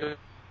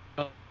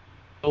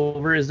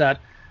over is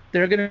that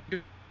they're going to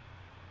be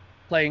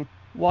playing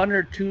 1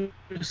 or 2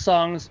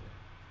 songs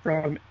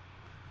from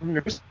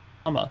their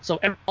album. So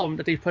every album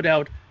that they've put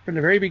out from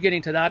the very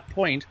beginning to that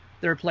point,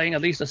 they're playing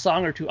at least a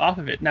song or 2 off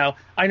of it. Now,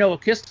 I know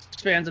Kiss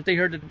fans, if they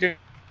heard the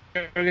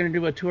going to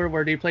do a tour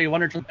where they play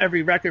one or two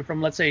every record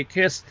from, let's say,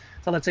 Kiss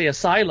to, let's say,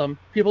 Asylum,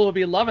 people will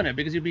be loving it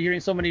because you'll be hearing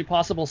so many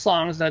possible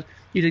songs that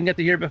you didn't get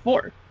to hear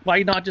before.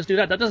 Why not just do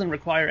that? That doesn't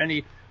require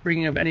any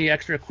bringing of any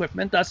extra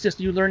equipment. That's just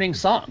you learning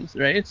songs,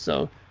 right?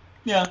 So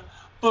Yeah,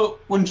 but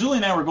when Julie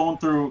and I were going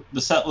through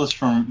the set list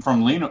from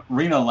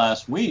Reno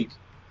last week,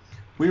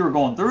 we were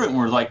going through it and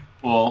we were like,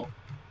 well,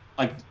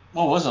 like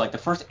what was it? Like the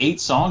first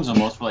 8 songs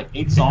almost were like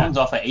 8 songs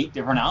off of 8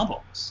 different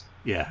albums.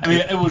 Yeah. I mean,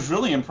 it was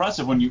really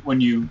impressive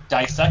when you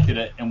dissected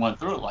it and went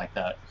through it like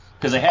that.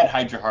 Because they had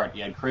Hide Your Heart,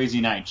 you had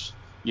Crazy Nights,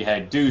 you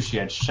had Douche, you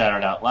had Shout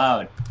It Out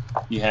Loud,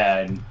 you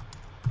had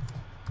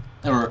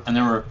there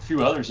were a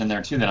few others in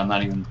there too that I'm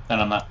not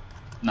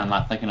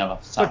thinking of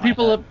off the top of my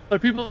head.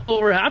 But people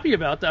were happy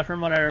about that from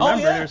what I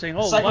remember. They were saying,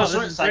 "Oh, wow, this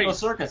is Psycho great."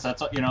 Circus.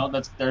 That's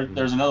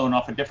there's another one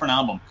off a different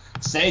album.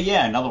 Say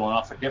Yeah, another one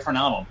off a different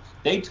album.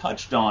 They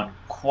touched on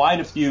quite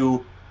a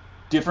few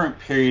different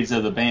periods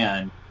of the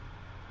band,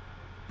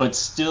 but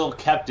still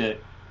kept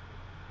it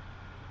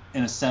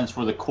in a sense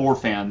where the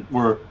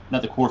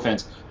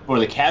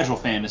casual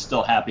fan is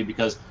still happy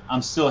because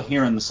I'm still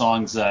hearing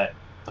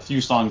a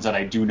few songs that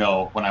I do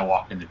know when I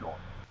walked in the door.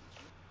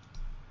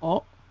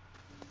 Oh,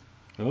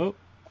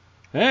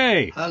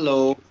 Hey.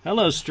 Hello.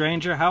 Hello,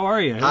 stranger. How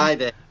are you? Hi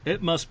there.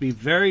 It must be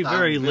very,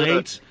 very I'm good.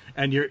 late,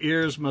 and your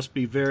ears must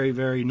be very,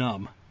 very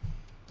numb.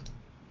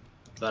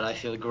 But I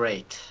feel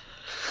great.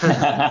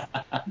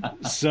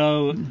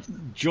 So,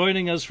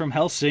 joining us from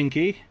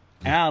Helsinki,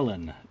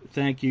 Alan.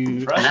 Thank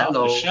you. Fresh off the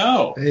Hello.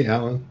 show. Hey,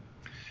 Alan.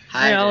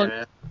 Hi Hey, Alan.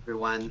 there,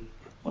 everyone.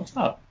 What's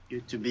up?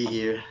 Good to be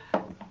here.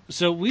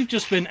 So we've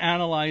just been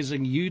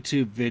analyzing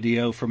YouTube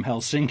video from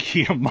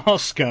Helsinki and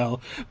Moscow,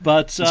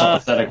 but That's how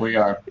pathetic we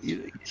are.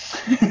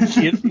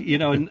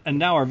 and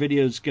now our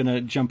video is going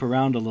to jump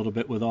around a little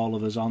bit with all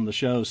of us on the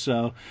show.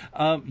 So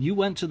you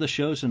went to the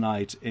show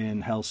tonight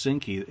in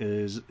Helsinki,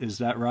 is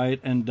that right?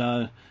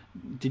 And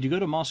did you go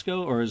to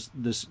Moscow, or is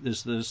this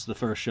the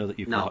first show that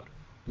you caught?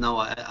 No,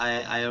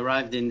 I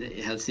arrived in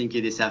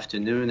Helsinki this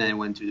afternoon and I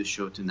went to the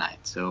show tonight.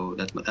 So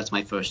that's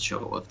my first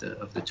show of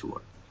the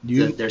tour.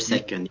 Their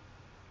second.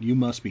 You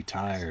must be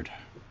tired.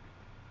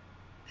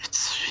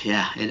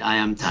 I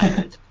am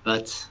tired,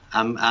 but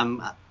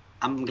I'm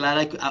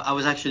glad I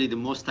was actually the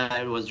most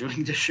tired was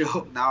during the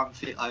show. Now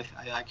I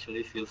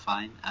actually feel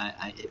fine.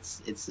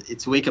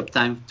 It's wake up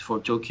time for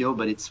Tokyo,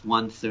 but it's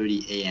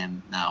 1:30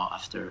 a.m. now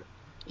after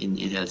in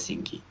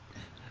Helsinki.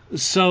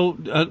 So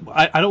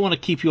I don't want to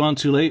keep you on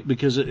too late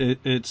because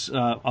it's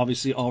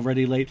obviously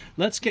already late.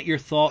 Let's get your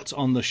thoughts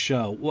on the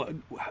show.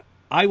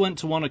 I went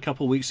to one a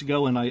couple weeks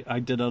ago, and I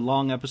did a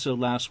long episode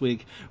last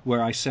week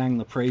where I sang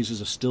the praises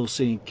of still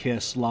seeing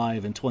Kiss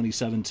live in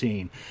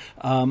 2017.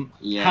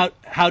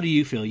 How do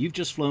you feel? You've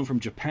just flown from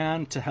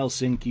Japan to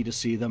Helsinki to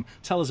see them.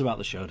 Tell us about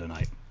the show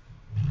tonight.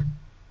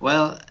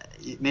 Well,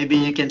 maybe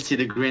you can see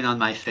the grin on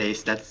my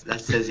face. That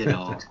says it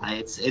all.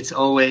 It's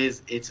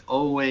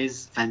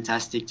always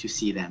fantastic to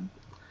see them.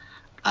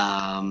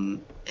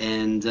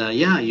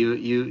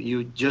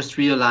 You just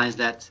realize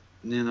that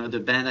the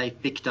band I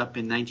picked up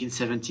in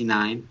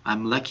 1979.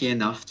 I'm lucky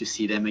enough to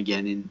see them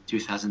again in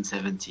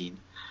 2017,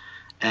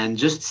 and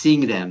just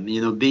seeing them,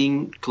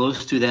 being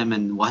close to them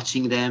and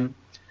watching them,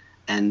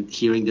 and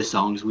hearing the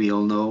songs we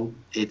all know.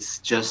 It's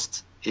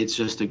just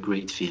a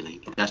great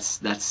feeling.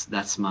 That's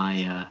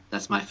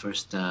my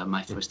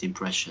first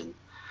impression.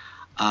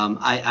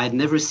 I'd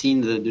never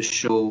seen the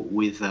show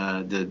with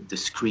the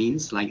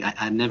screens. Like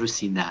I'd never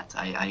seen that.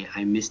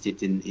 I missed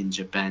it in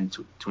Japan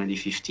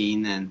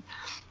 2015, and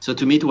so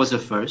to me it was a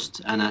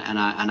first. And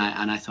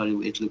I thought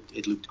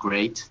it looked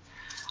great.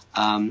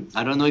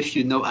 I don't know if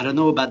you know. I don't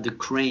know about the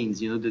cranes.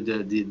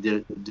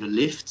 The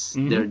lifts.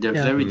 Mm-hmm. They're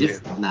very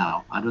different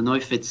now. I don't know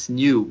if it's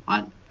new.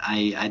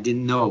 I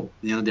didn't know.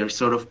 They're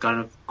sort of kind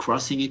of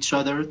crossing each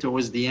other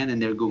towards the end, and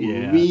they're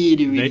going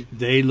really.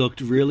 They looked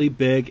really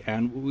big,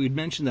 and we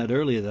mentioned that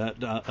earlier.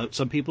 That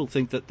some people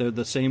think that they're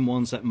the same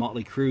ones that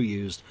Motley Crue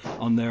used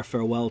on their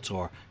farewell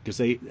tour because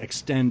they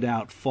extend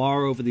out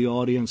far over the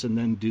audience and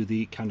then do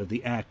the kind of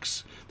the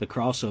X, the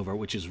crossover,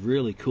 which is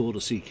really cool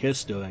to see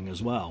Kiss doing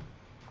as well.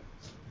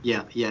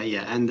 Yeah,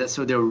 and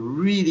so they're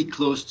really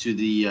close to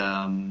the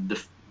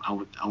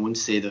I wouldn't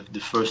say the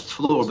first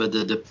floor, but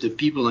the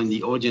people in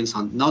the audience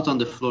not on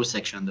the floor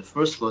section, the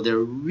first floor, they're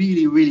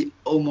really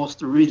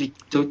almost really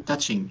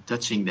touching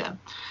them,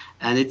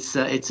 and it's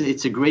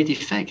a great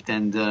effect,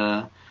 and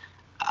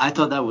I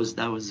thought that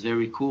was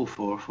very cool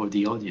for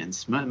the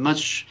audience.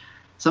 Much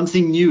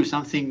something new,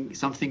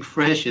 something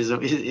fresh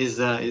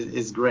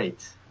is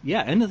great.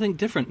 Yeah, anything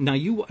different. Now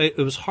it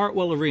was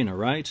Hartwell Arena,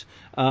 right?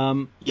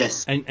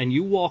 Yes. And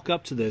you walk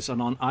up to this,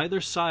 and on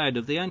either side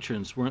of the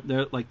entrance, weren't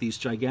there like these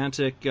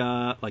gigantic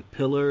like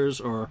pillars,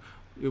 or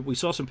we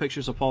saw some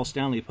pictures of Paul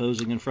Stanley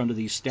posing in front of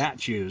these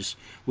statues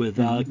with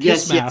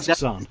Kiss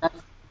masks on.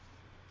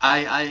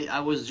 I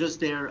was just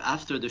there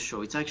after the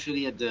show. It's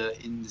actually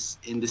in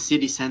the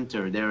city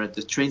center. They're at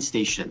the train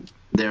station.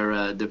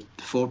 They're the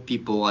four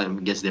people. I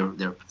guess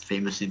they're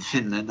famous in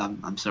Finland.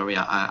 I'm sorry,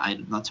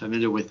 I'm not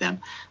familiar with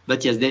them.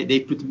 But yes, they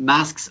put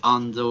masks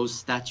on those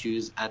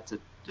statues at the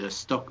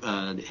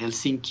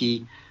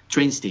Helsinki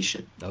train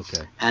station.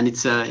 Okay. And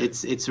it's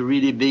a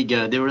really big.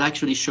 They were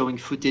actually showing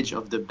footage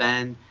of the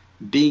band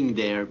being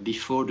there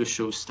before the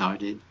show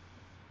started.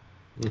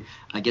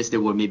 I guess there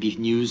were maybe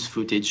news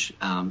footage.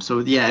 So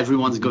yeah,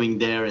 everyone's going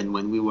there, and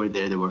when we were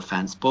there were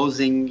fans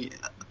posing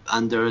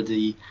under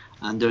the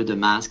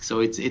mask. So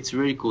it's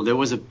really cool. There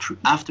was a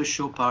after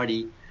show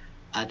party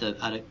at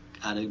a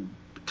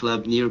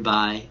club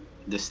nearby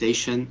the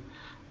station.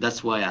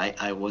 That's why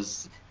I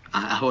was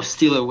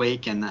still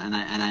awake and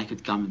I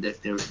could come. They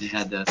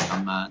had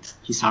some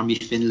His Army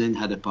Finland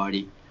had a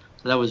party,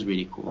 so that was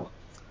really cool.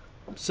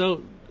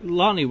 So,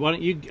 Lonnie, why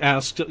don't you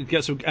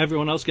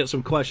everyone else get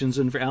some questions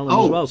in for Alan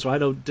as well, so I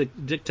don't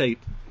dictate.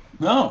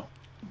 No.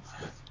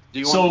 Do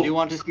you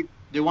want to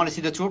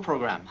see the tour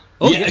program?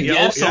 Oh yeah,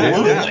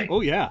 absolutely. Yeah.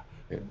 Oh yeah.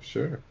 Yeah,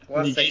 sure.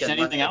 In case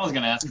anything I was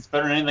going to ask, it's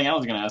better than anything I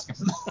was going to ask him.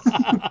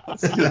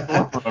 Let's see the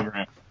tour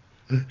program.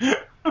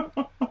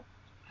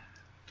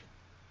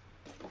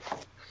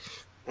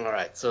 All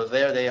right, so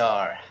there they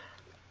are.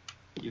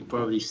 You've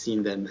probably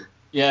seen them.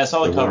 Yeah, I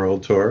saw the cover.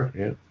 World Tour.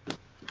 Yeah.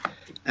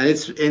 And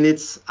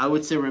it's I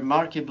would say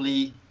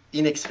remarkably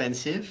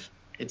inexpensive.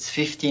 It's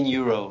 15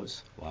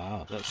 euros.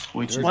 Wow, that's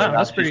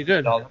pretty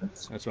good.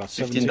 That's about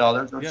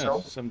 $15 or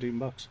so.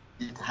 $17.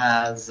 It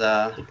has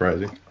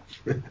Surprising.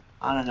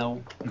 I don't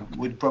know.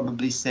 Would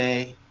probably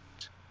say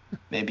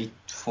maybe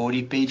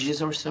 40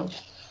 pages or so.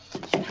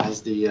 It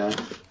has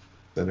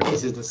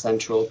this is the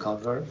central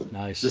cover.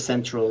 Nice. The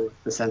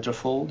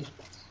centerfold,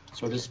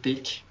 so to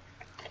speak.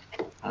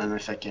 I don't know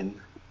if I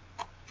can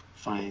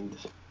find.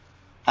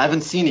 I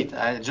haven't seen it.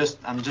 I'm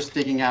just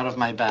taking out of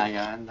my bag.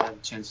 I haven't had a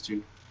chance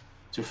to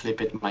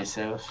flip it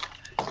myself.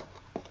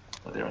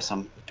 But there are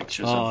some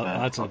pictures of.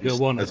 That's a good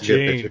one. That's a good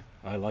Jane. picture.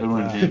 I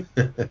like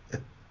that.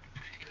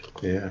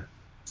 Yeah.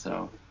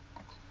 So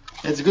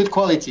it's good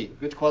quality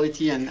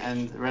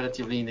and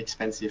relatively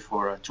inexpensive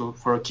for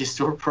a Kiss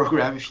Tour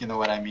program, if you know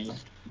what I mean.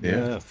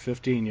 Yeah,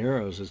 15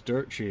 euros is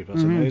dirt cheap.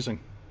 That's amazing.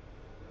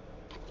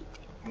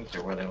 Okay,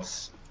 what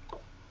else?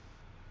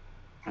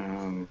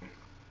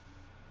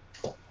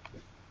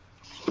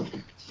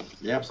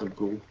 Yeah, some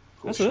cool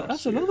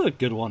That's another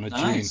good one of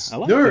Nice. Gene. I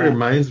like You know, that. it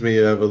reminds me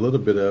of a little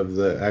bit of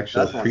the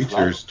actual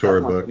Creatures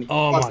tour book.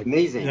 Oh my!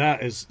 Amazing.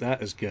 That is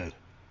good.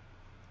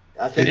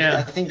 I think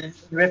they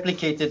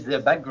replicated the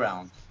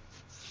background.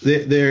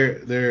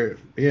 They're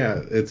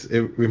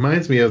it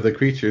reminds me of the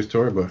Creatures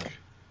tour book.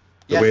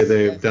 The way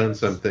they've done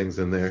some things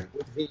in there.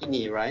 With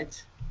Vinny,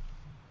 right?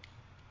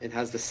 It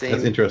has the same.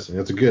 That's interesting.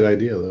 That's a good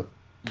idea, though.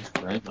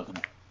 Great looking.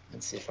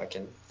 Let's see if I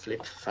can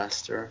flip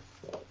faster.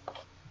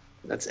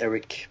 That's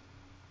Eric.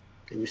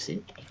 Can you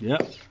see? Yeah.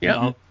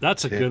 Yeah. Oh,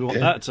 that's a good one.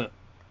 Yeah. It's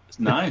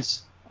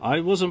nice. I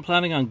wasn't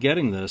planning on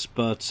getting this,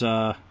 but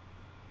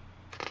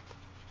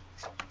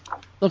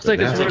Looks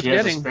like it's now- worth He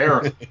has a getting.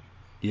 spare. Looks like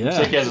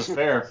yeah. he has a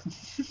spare.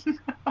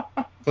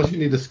 Plus, you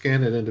need to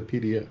scan it into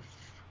PDF.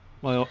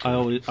 Well,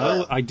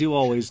 I do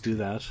always do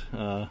that.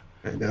 I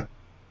know.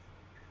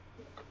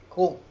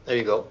 Cool. There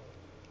you go.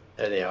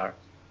 There they are.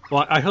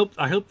 Well, I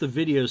hope the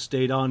video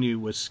stayed on you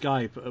with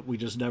Skype. We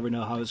just never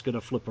know how it's going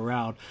to flip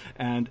around.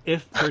 And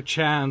if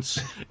perchance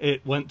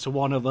it went to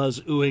one of us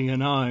oohing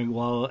and ahhing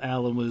while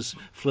Alan was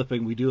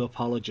flipping, we do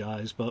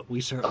apologize. But we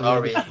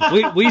certainly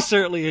we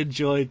certainly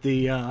enjoyed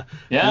the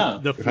Yeah.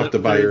 flip to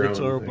buy through your the own,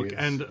 tour I book. guess.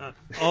 And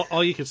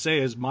all you can say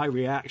is my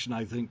reaction.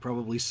 I think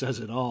probably says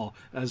it all,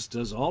 as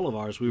does all of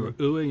ours. We were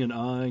oohing and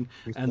ahhing,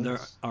 and there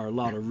are a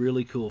lot of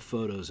really cool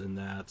photos in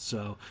that.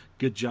 So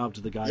good job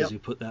to the guys who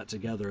put that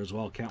together as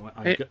well. Can't wait.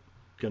 I'm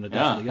gonna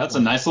definitely get That's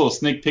one. a nice little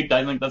sneak peek.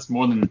 I think that's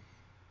more than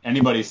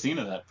anybody's seen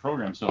of that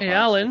program so far. Hey,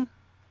 Alan.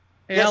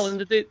 Yes. Alan,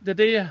 did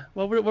they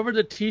what were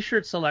the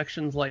T-shirt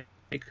selections like?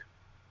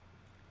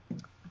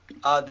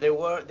 How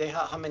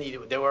many?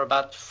 There were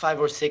about 5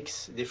 or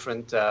 6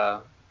 different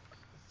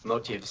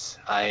motifs.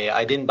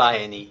 I didn't buy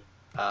any.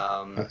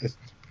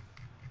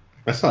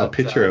 I saw a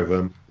picture of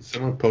them.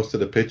 Someone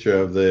posted a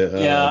picture of the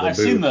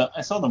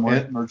I saw the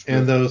merch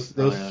and booth those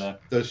earlier today.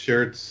 those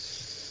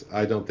shirts.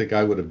 I don't think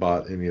I would have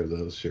bought any of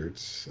those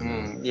shirts.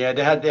 Yeah,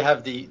 they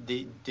have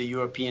the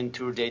European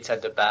tour dates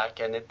at the back,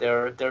 and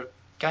they're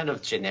kind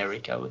of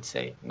generic, I would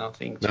say. Not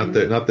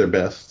their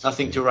best.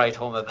 Nothing to write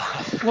home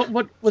about.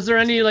 What was there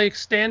any like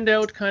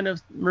standout kind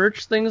of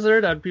merch things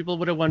there that people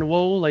would have went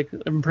whoa, like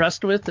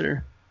impressed with,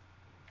 or?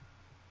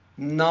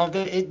 No,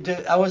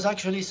 I was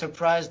actually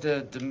surprised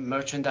the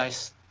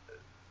merchandise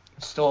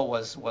store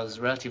was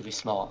relatively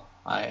small.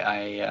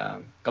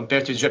 I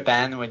compared to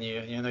Japan, when you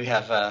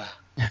have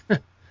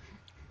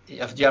you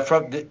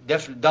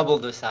have double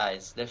the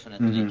size,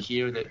 definitely. Mm-hmm.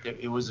 Here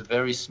it was a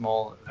very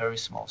small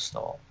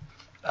store.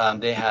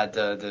 They had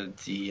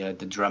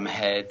the drum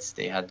heads,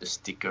 they had the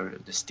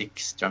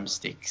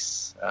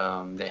drumsticks,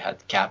 they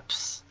had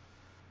caps.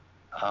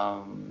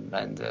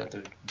 and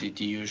the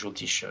usual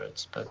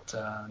T-shirts. But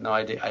no,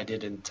 I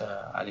didn't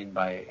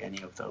buy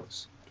any of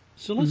those.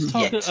 So let's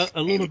talk Yet.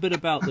 a little bit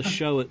about the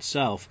show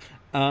itself.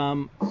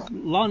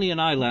 Lonnie and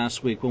I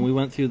last week, when we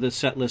went through the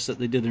set list that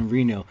they did in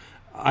Reno,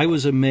 I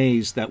was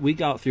amazed that we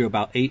got through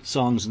about 8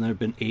 songs and there have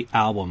been 8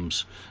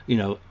 albums.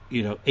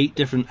 8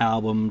 different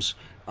albums,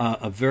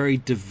 a very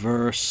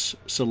diverse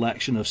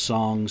selection of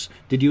songs.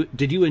 Did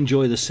you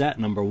enjoy the set,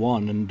 number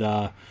one?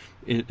 And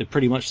it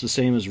pretty much the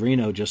same as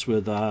Reno, just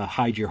with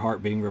 "Hide Your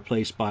Heart" being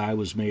replaced by "I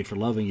Was Made for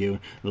Loving You,"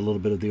 and a little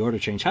bit of the order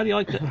change. How do you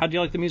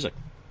like the music?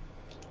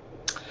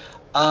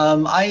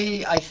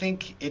 I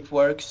think it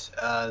works.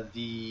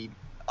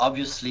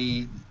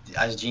 Obviously,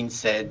 as Gene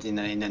said in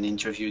an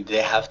interview,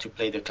 they have to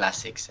play the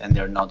classics, and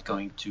they're not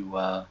going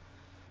to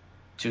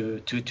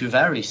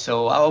vary.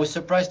 So I was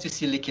surprised to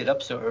see "Lick It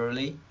Up" so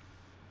early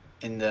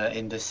in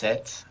the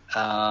set.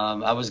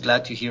 I was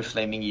glad to hear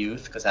 "Flaming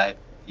Youth" because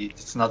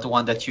it's not the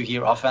one that you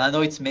hear often. I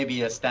know it's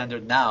maybe a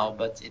standard now,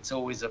 but it's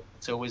always a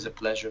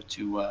pleasure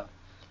to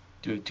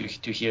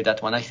hear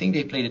that one. I think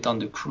they played it on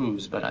the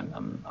cruise, but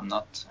I'm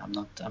not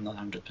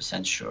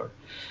 100% sure.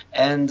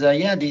 And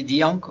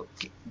the encore.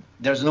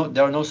 There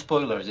are no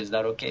spoilers. Is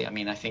that okay? I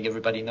mean, I think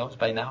everybody knows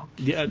by now.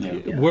 Yeah,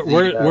 Yeah.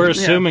 we're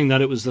assuming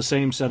that it was the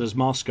same set as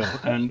Moscow,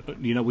 and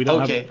we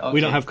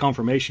don't have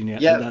confirmation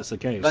yet that that's the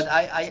case. But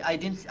I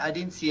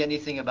didn't see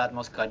anything about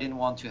Moscow. I didn't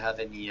want to have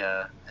any.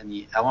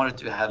 I wanted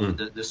to have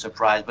the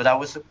surprise, but I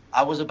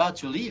was about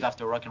to leave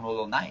after Rock and Roll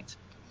All Night.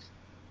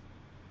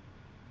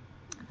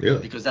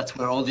 Really? Because that's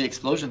where all the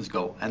explosions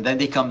go, and then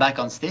they come back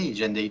on stage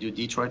and they do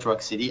Detroit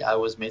Rock City, "I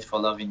Was Made for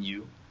Loving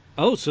You."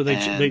 Oh, so they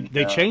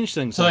changed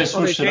things. So they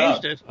switched they it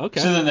up. changed it.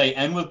 Okay. So then they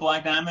end with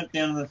Black Diamond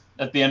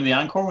at the end of the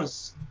encore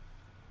was.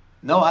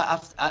 No,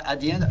 at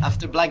the end,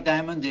 after Black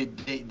Diamond,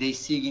 they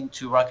sing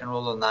into Rock and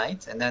Roll All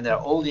Night, and then there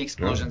are all the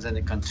explosions and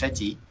the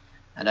confetti,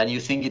 and then you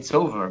think it's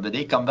over, but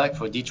they come back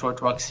for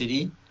Detroit Rock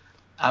City,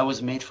 "I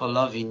Was Made for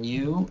Loving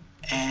You,"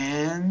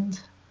 and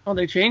Oh,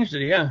 they changed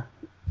it, yeah.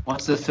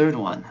 what's the third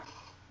one?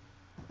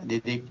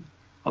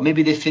 Or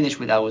maybe they finish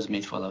with "I Was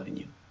Made for Loving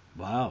You."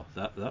 Wow,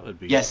 that would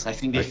be. Yes, I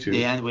think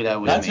they end with "I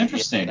Was Made." That's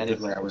interesting. Yeah, they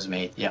ended with "I Was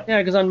Made." Yeah. Yeah,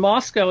 because on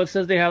Moscow it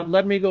says they have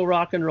 "Let Me Go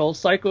Rock and Roll,"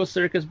 "Psycho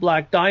Circus,"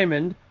 "Black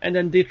Diamond," and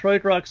then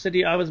Detroit Rock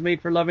City, "I Was Made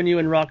for Loving You,"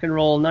 and "Rock and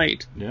Roll All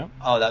Night. Yeah.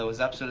 Oh, that was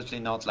absolutely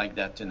not like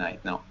that tonight.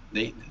 No.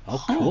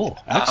 Oh, cool.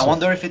 I Excellent.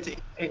 wonder if it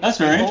That's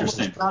very almost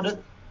interesting.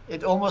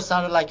 It almost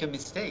sounded like a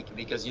mistake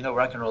because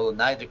Rock and Roll All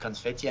Night, the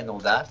confetti and all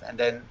that, and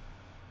then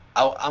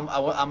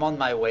I'm on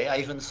my way. I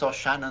even saw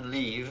Shannon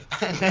leave,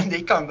 and then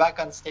they come back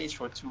on stage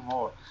for 2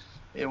 more.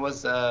 It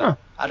was I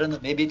don't know.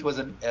 Maybe it was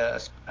a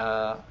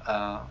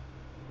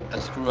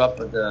screw up.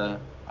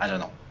 I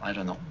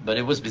don't know. But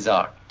it was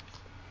bizarre.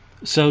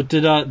 So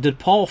did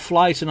Paul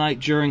fly tonight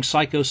during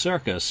Psycho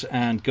Circus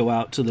and go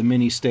out to the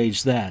mini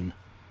stage then?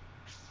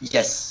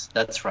 Yes,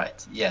 that's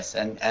right. Yes,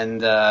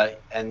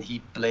 and he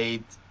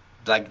played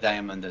Black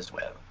Diamond as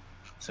well.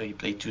 So he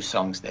played 2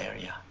 songs there.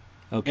 Yeah.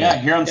 Okay. Yeah,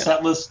 here on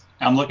Setlist,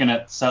 I'm looking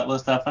at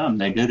Setlist FM.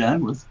 They did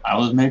end with "I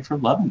Was Made for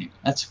Loving You."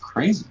 That's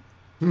crazy.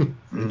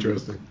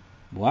 Interesting.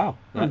 Wow.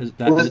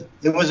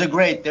 It was a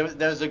great.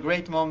 There's a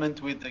great moment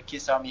with the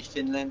Kiss Army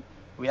Finland.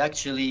 We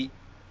actually,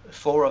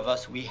 4 of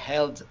us, we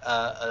held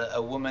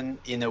a woman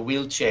in a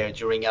wheelchair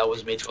during "I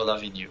Was Made for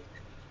Loving You,"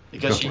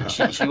 because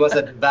she was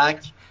at the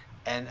back,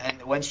 and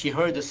when she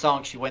heard the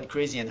song, she went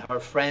crazy, and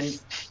her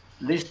friend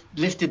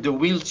lifted the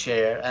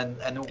wheelchair, and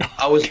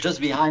I was just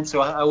behind,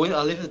 so I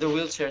lifted the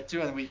wheelchair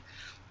too, and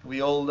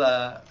we all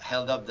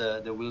held up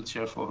the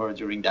wheelchair for her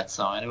during that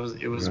song, and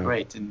it was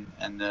great,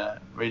 and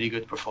really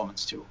good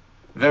performance too.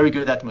 Very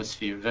good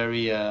atmosphere.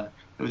 Very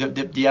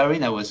the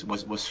arena was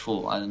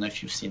full. I don't know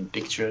if you've seen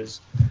pictures.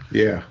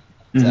 Yeah.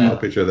 I'll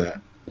picture that.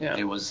 Yeah.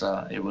 It was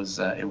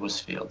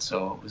filled.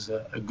 So it was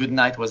a good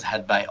night was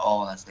had by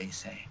all, as they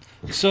say.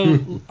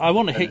 So I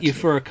want to hit you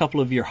for a couple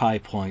of your high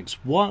points.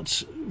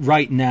 What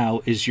right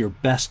now is your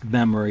best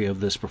memory of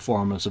this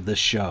performance, of this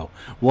show?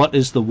 What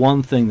is the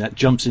one thing that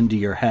jumps into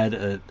your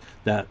head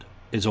that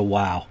is a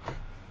wow?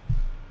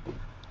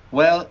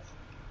 Well,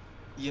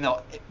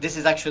 this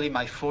is actually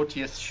my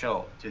 40th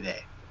show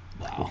today.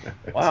 Wow.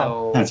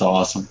 Wow. That's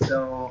awesome.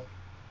 So,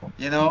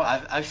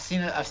 I've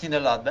seen a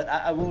lot, but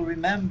I will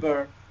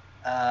remember.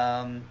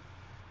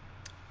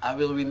 I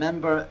will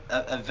remember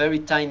a very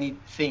tiny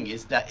thing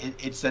is that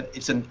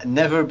it's a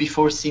never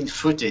before seen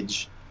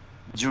footage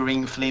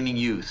during Flaming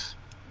Youth.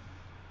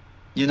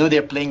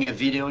 They're playing a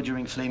video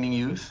during Flaming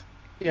Youth.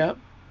 Yeah.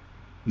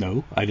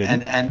 No, I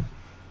didn't. And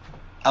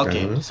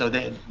okay, so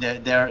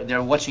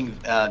they're watching.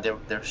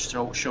 They're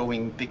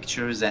showing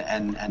pictures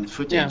and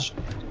footage.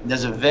 Yeah.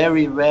 There's a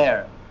very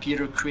rare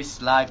Peter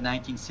Criss live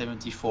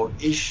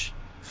 1974-ish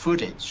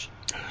footage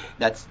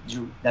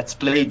that's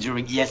played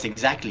during. Yes,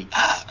 exactly.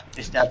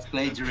 That's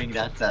played during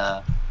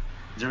that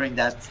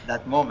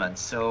moment.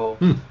 So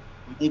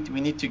we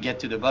need to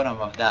get to the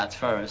bottom of that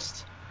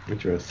first.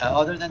 Interesting.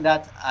 Other than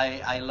that,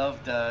 I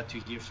loved to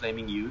hear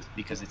Flaming Youth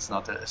because it's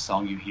not a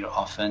song you hear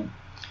often.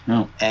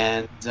 No.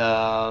 And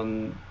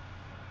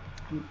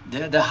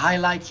The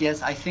highlight,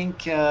 yes, I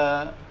think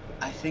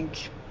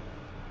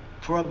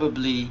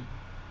probably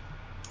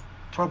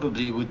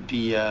would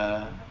be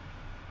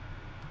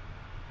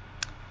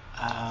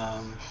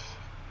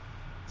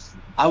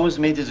I Was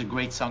Made is a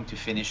great song to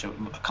finish a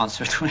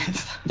concert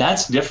with.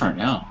 That's different,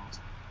 yeah.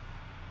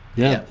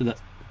 Yeah, Yeah.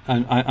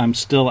 I'm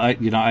still, I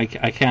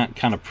can't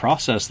kind of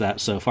process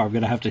that so far. I'm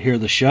going to have to hear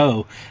the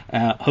show.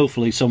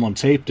 Hopefully, someone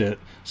taped it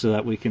so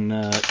that we can,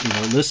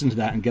 listen to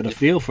that and get a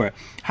feel for it.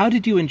 How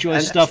did you enjoy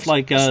And stuff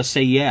like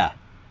Say Yeah?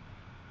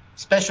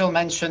 special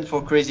mention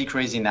for Crazy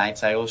Crazy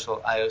Nights. I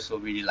also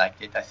really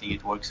liked it. I think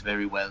it works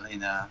very well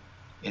in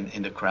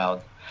the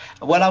crowd.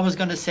 What I was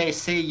gonna say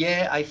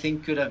yeah, I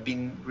think could have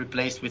been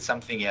replaced with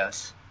something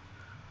else.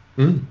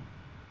 Hmm.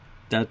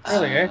 That's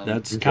Really, eh?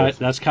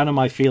 that's kind of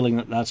my feeling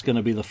that that's going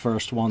to be the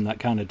first one that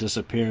kind of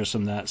disappears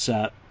from that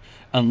set,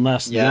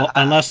 unless Yeah,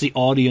 the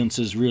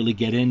audiences really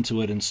get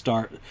into it and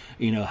start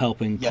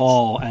helping yes.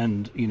 Paul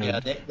and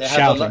Yeah, they have a lot.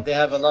 shouting. They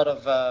have a lot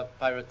of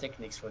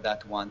pyrotechnics for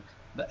that one.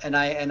 But and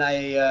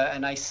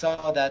I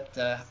saw that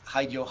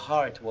 "Hide Your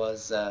Heart"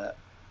 was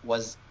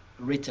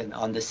written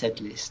on the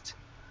set list,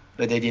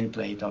 but they didn't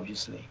play it,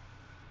 obviously.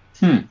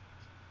 Hmm.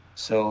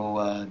 So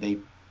I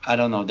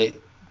don't know.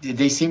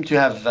 They seem to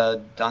have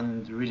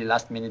done really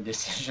last minute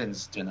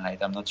decisions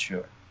tonight. I'm not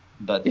sure,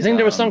 but You think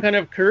there was some kind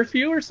of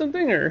curfew or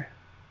something, or?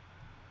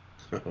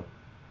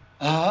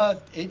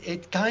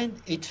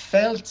 it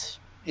felt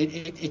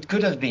it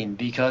could have been,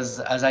 because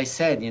as I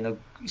said,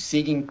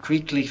 singing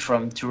quickly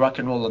from To Rock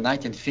and Roll All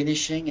Night and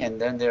finishing, and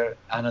then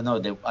I don't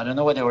know, I don't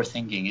know what they were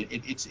thinking.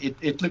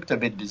 It looked a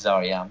bit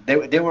bizarre. Yeah,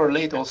 they were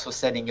late also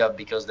setting up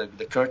because the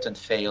curtain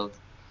failed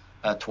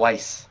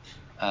twice.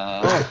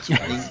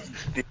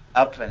 Being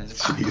up and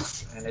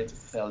it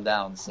fell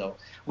down. So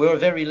we were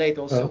very late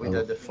also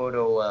with the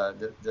photo.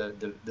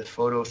 The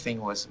photo thing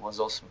was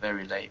also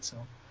very late. So.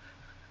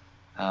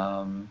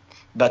 So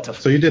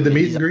you did the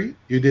meet and greet?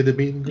 You did the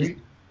meet and greet?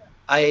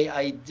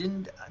 I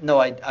didn't. No,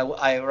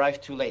 I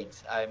arrived too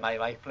late.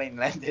 My plane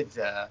landed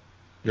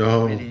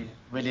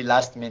really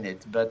last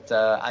minute. But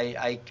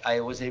I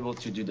was able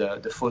to do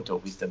the photo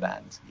with the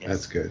band. Yes.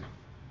 That's good.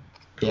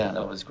 Cool. Yeah,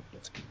 that was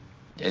great.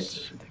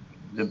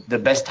 The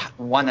best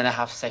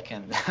 1.5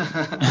 second.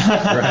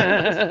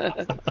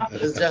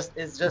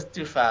 It's just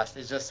too fast.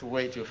 It's just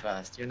way too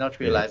fast. You're not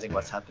realizing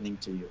what's happening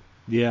to you.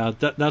 Yeah,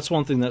 that's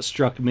one thing that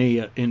struck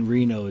me in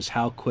Reno is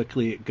how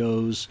quickly it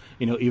goes.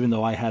 Even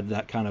though I had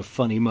that kind of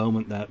funny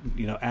moment that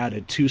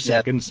added 2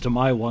 seconds to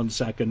my 1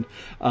 second.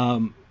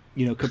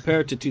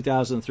 Compared to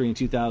 2003 and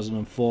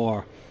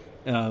 2004,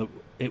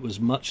 it was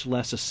much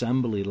less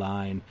assembly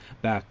line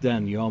back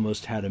then. You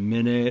almost had a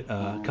minute,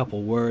 a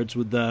couple words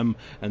with them,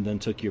 and then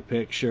took your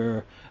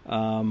picture.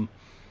 I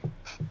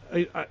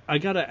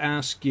got to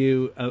ask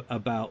you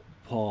about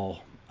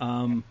Paul.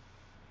 How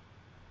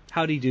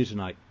did he do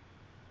tonight?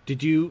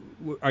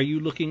 Are you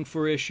looking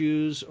for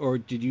issues, or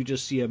did you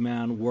just see a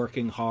man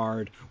working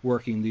hard,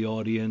 working the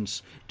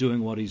audience,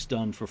 doing what he's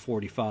done for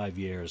 45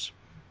 years?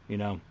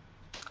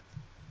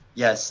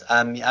 Yes.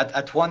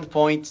 At one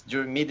point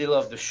during middle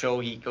of the show,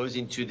 he goes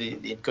into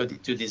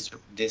this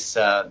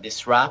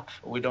rap.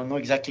 We don't know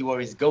exactly where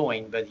he's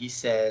going, but he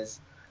says,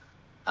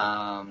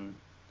 you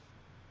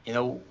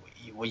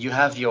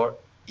have your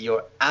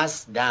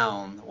ass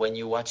down when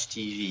you watch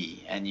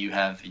TV, and you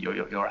have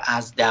your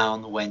ass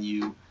down when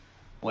you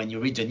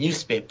read the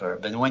newspaper,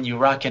 but when you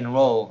rock and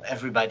roll,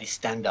 everybody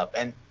stand up,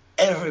 and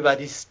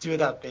everybody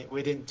stood up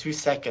within 2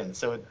 seconds.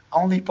 So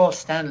only Paul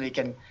Stanley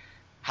can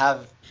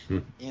have,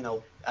 I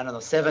don't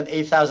know,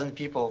 8,000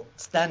 people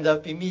stand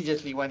up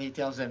immediately when he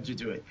tells them to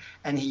do it.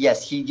 And he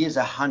gives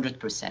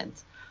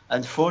 100%.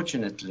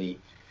 Unfortunately,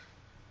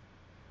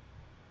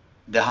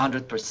 the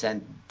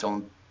 100%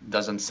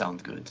 doesn't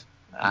sound good.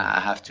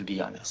 I have to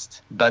be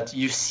honest. But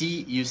you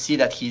see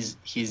that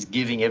he's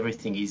giving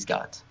everything he's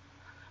got.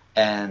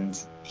 And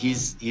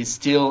he's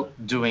still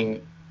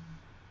doing,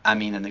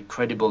 an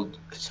incredible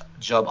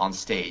job on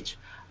stage.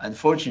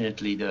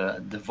 Unfortunately,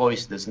 the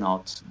voice does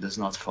not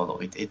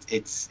follow.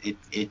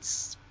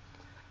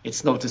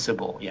 It's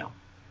noticeable. Yeah,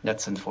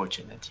 that's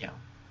unfortunate. Yeah,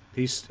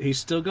 He's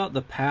still got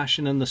the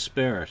passion and the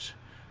spirit,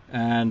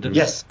 and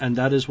yes, and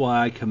that is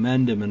why I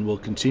commend him and will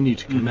continue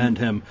to commend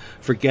him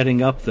for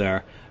getting up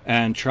there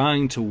and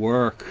trying to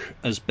work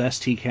as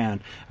best he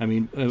can.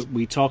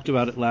 We talked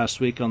about it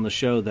last week on the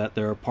show that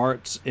there are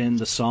parts in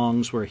the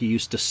songs where he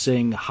used to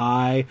sing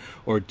high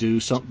or do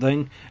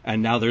something,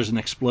 and now there's an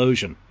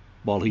explosion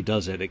while he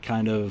does it. It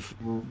kind of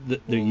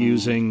they're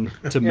using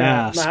to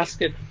mask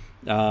it.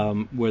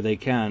 Where they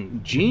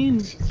can.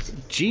 Gene,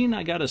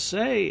 I gotta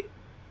say,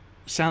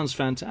 sounds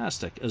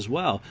fantastic as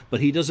well, but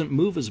he doesn't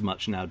move as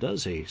much now,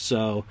 does he?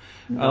 So,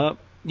 no,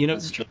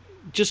 that's true.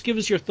 Just give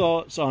us your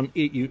thoughts on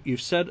it.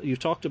 You've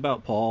talked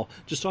about Paul.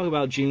 Just talk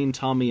about Gene,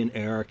 Tommy, and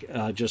Eric.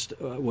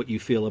 What you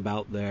feel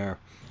about their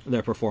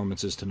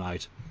performances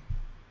tonight.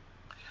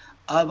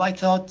 I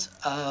thought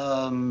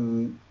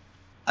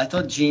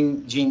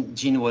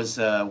Gene was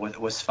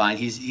fine.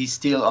 He's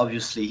still,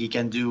 obviously, he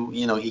can do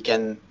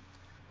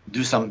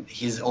some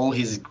his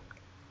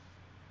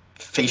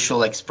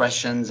facial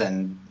expressions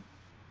and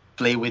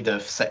play with the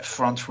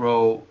front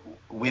row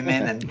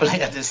women and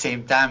play at the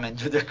same time and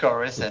do the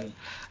chorus and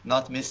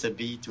not miss a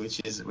beat,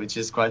 which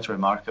is quite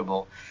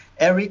remarkable.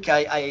 Eric,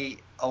 I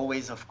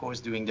always, of course,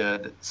 doing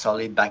the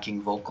solid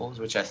backing vocals,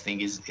 which I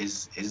think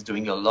is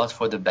doing a lot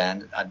for the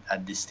band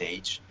at this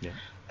stage. Yeah.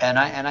 And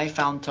I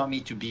found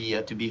Tommy to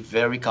be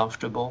very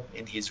comfortable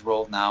in his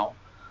role now.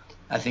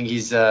 I think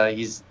his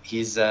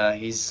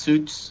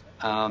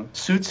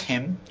suits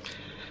him,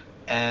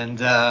 and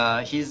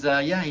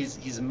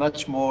he's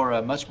much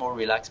more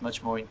relaxed,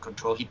 much more in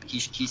control.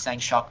 He sang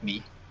 "Shock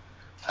Me,"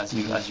 as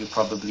you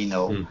probably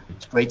know.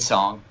 It's a great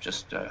song,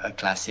 just a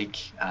classic,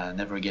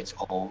 never gets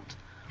old.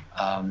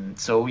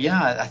 So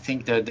yeah, I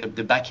think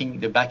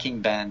the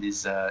backing band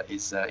is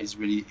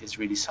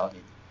really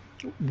solid.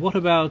 What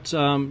about?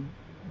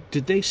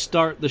 Did they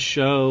start the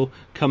show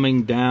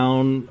coming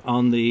down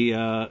on the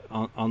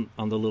on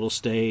the little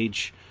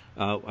stage?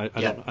 I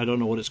don't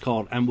know what it's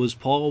called. And was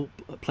Paul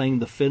playing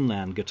the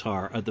Finland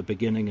guitar at the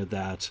beginning of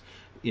that?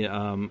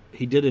 Yeah,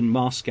 he did in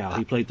Moscow.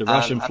 He played the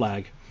Russian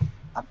flag.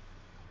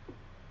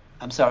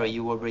 I'm sorry,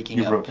 you were breaking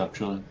You up. broke up,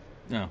 Julian.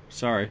 No,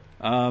 sorry.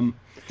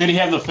 Did he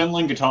have the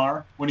Finland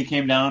guitar when he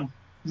came down?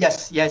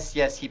 Yes.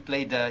 He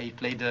played the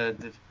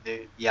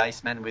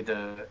Iceman with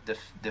the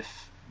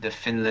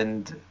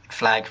Finland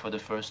flag for the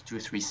first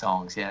 2-3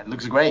 songs. Yeah, it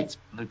looks great.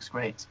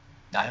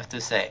 I have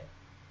to say.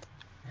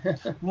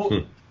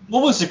 What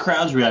was the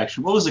crowd's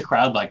reaction? What was the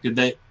crowd like? Were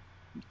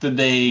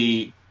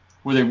they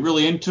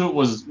really into it?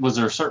 Was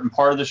there a certain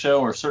part of the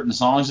show or certain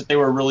songs that they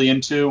were really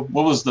into?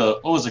 What was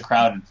the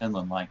crowd in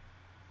Finland like?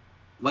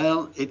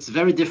 Well, it's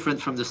very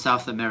different from the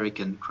South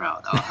American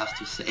crowd, I'll have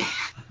to say.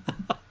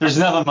 There's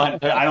nothing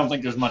much. I don't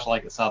think there's much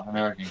like the South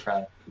American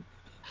crowd.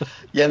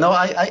 Yeah, no,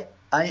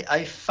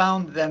 I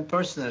found them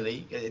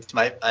personally.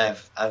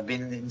 I've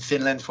been in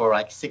Finland for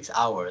like 6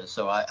 hours,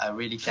 so I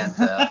really can't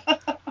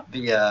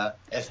be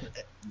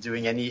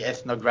doing any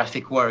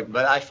ethnographic work.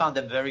 But I found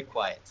them very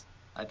quiet.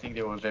 I think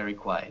they were very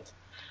quiet,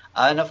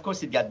 and of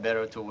course it got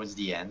better towards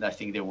the end. I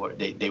think they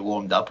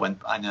warmed up when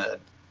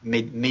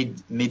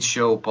mid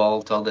show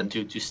Paul told them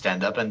to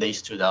stand up, and they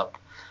stood up.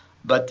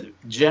 But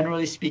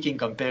generally speaking,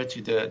 compared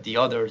to the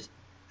other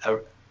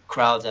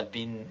crowds I've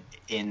been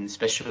in,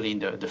 especially in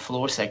the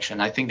floor section,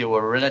 I think they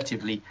were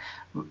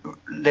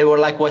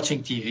like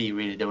watching TV,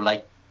 really. They were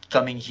like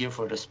coming here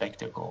for the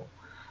spectacle.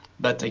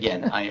 But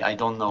again, I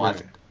don't know.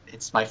 Right.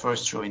 It's my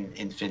first show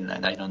in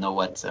Finland. I don't know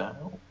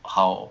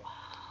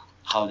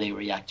how they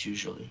react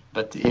usually.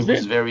 But it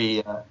was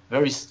very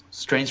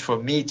strange for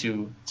me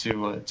to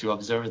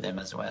observe them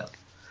as well.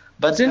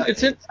 But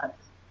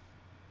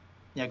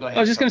yeah, go ahead.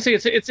 I was just going to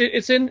say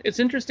it's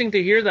interesting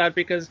to hear that,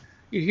 because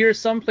you hear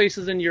some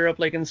places in Europe,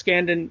 like in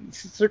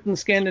certain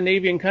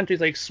Scandinavian countries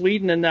like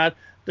Sweden, and that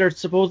they're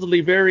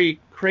supposedly very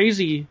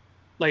crazy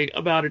like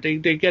about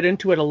it. They get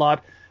into it a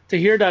lot. To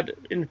hear that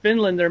in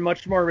Finland they're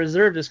much more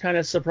reserved is kind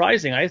of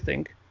surprising, I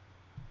think.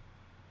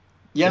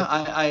 Yeah,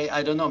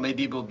 I don't know.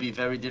 Maybe it will be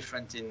very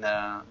different in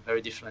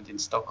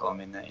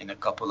Stockholm in a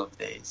couple of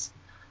days.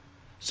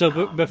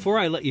 So before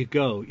I let you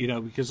go,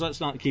 because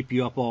let's not keep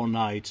you up all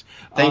night.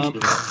 Thank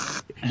you.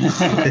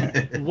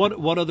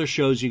 What other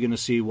shows are you going to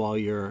see while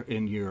you're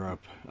in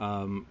Europe?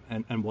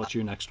 And what's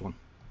your next one?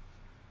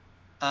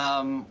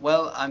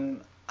 Well,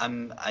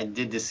 I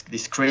did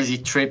this crazy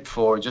trip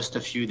for just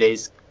a few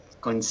days,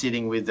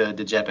 coinciding with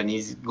the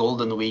Japanese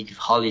Golden Week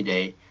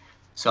holiday.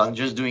 So I'm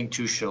just doing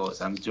 2 shows.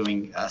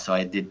 So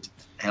I did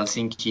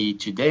Helsinki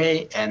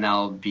today, and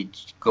I'll be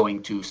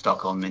going to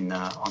Stockholm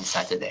on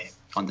Saturday,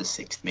 on the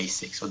 6th, May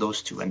 6th. So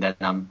those 2, and then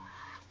I'm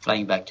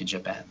flying back to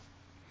Japan.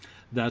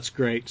 That's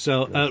great.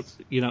 So,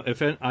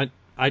 if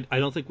I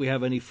don't think we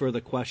have any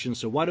further questions,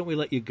 so why don't we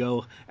let you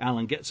go,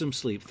 Alan? Get some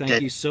sleep. Thank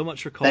you so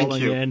much for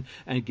calling in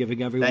and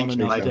giving everyone an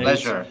update. My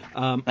pleasure.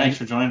 Thanks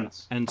for joining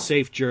us. And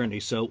safe journey.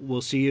 So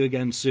we'll see you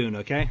again soon,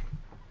 okay?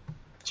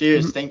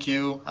 Cheers. Thank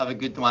you. Have a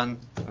good one.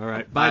 All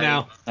right. Bye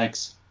now.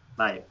 Thanks.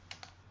 Bye.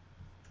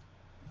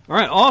 All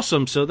right.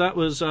 Awesome. So that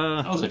was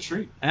a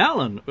treat.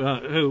 Alan,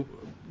 who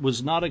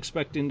was not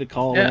expecting to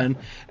call in,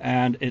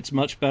 and it's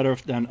much better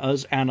than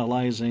us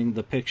analyzing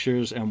the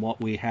pictures and what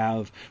we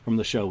have from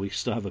the show. We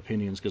still have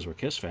opinions because we're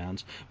Kiss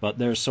fans, but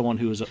there's someone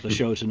who was at the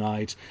show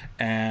tonight,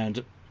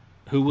 and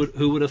who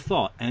would have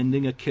thought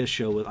ending a Kiss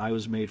show with "I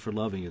Was Made for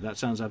Loving You"? That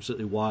sounds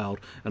absolutely wild,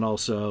 and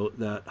also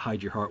that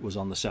 "Hide Your Heart" was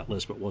on the set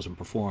list but wasn't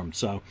performed.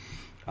 So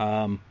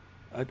I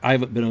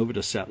haven't been over to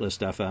Setlist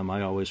FM.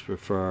 I always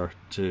prefer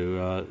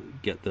to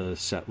get the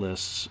set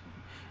lists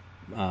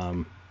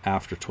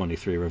after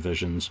 23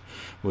 revisions,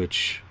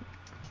 which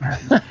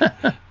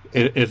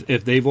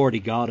if they've already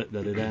got it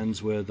that it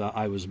ends with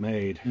 "I Was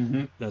Made,"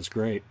 that's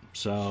great.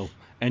 So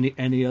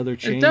any other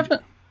change?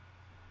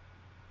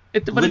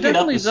 It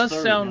definitely sounds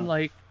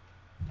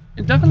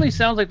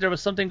like there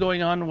was something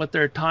going on with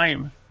their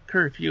time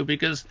curfew,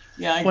 because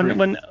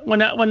when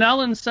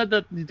Alan said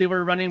that they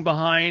were running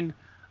behind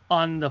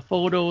on the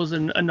photos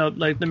and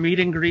the meet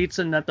and greets,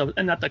 and that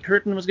the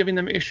curtain was giving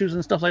them issues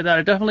and stuff like that,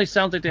 it definitely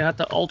sounds like they had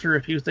to alter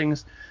a few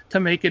things to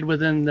make it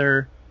within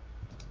their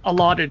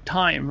allotted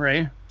time,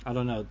 right? I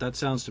don't know. That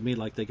sounds to me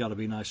like they got to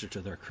be nicer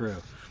to their crew,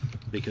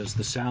 because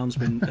the sound's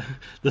been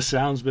the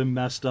sound's been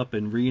messed up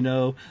in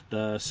Reno.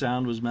 The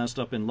sound was messed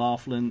up in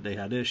Laughlin. They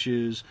had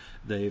issues.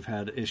 They've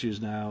had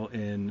issues now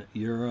in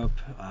Europe.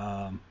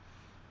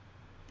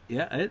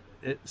 Yeah,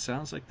 it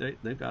sounds like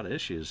they've got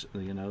issues.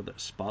 You know, the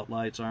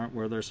spotlights aren't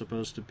where they're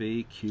supposed to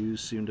be.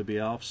 Cues seem to be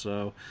off.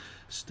 So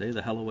stay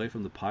the hell away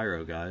from the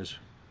pyro, guys.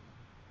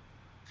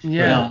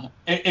 Yeah.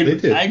 They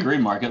did. I agree,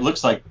 Mark. It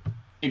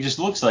just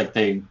looks like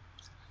they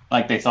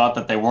thought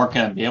that they weren't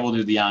going to be able to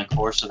do the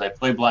encore, so they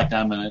played Black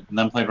Diamond and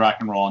then played Rock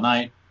and Roll All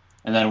Night,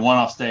 and then went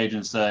off stage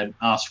and said,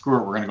 "Oh, screw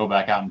it, we're going to go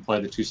back out and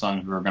play the other two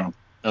songs we were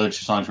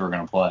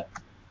going to play."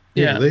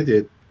 Yeah, Yeah. they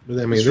did. But,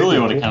 I mean, It's they really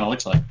did what it kind of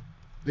looks like.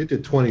 They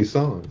did 20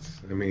 songs.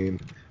 I mean,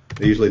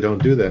 they usually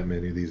don't do that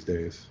many these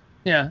days.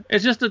 Yeah,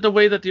 it's just that the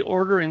way that the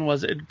ordering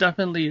was, it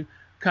definitely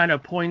kind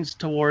of points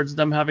towards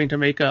them having to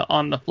make a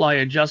on-the-fly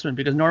adjustment,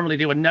 because normally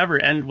they would never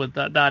end with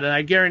that. And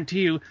I guarantee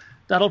you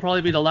that'll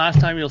probably be the last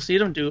time you'll see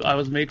them do "I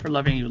Was Made for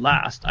Loving You"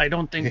 last. I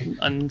don't think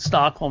in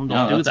Stockholm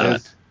they'll do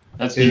that.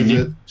 That's a Is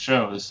unique it-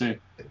 show to see.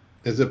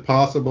 Is it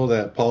possible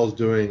that Paul's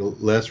doing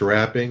less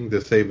rapping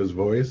to save his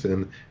voice,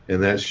 and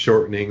that's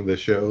shortening the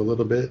show a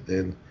little bit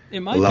and It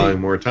might allowing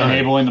be. more time?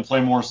 Enabling to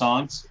play more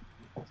songs.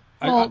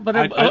 Well, but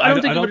I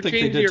don't think it would have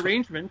changed the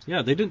arrangement.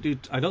 Yeah, they didn't do.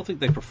 I don't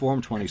think they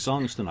performed 20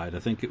 songs tonight. I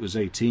think it was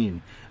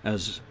 18,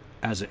 as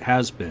it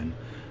has been.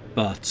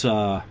 But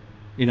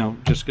you know,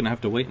 just gonna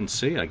have to wait and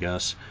see, I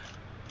guess.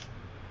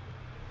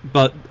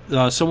 But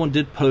someone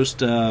did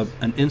post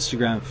an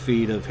Instagram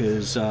feed of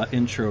his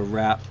intro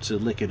rap to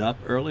 "Lick It Up"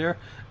 earlier,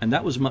 and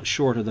that was much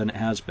shorter than it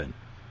has been.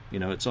 You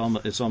know, it's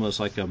almost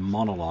like a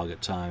monologue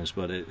at times,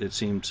 but it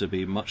seemed to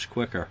be much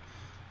quicker.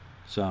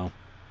 So.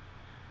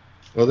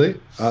 Well,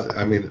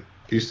 I mean,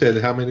 you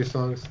said how many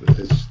songs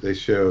they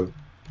showed?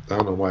 I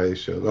don't know why they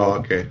showed. Oh,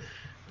 okay.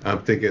 I'm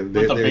thinking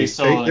With the bass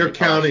solo and they're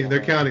guitar counting solo.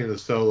 they're counting the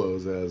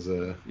solos as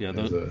a Yeah,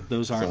 as a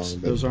those aren't song,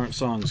 but those aren't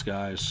songs,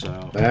 guys.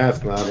 So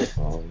that's not a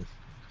song.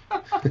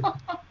 all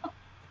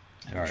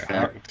right,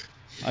 Fact.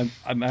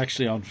 I'm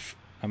actually on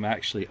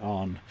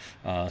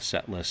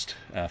Setlist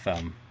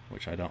FM,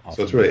 which I don't often.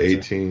 So it's really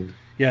go to. 18.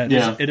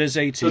 Yeah, it is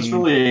 18. So it's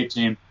really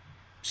 18.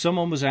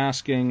 Someone was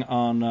asking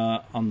on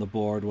the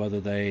board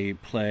whether they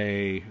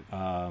play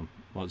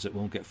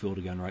Won't Get Fooled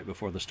Again right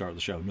before the start of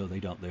the show. No, they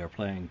don't. They are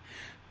playing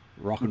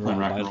Rock and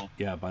Roll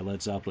by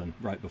Led Zeppelin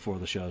right before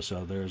the show.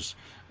 So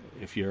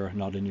if you're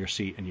not in your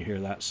seat and you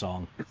hear that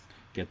song,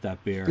 get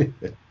that beer,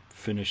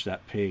 finish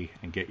that pee,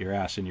 and get your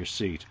ass in your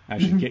seat.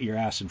 Actually, get your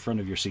ass in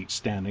front of your seat,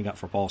 standing up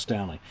for Paul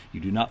Stanley.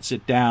 You do not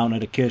sit down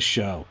at a Kiss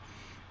show,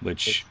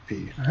 which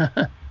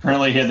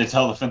Apparently he had to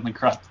tell the Finley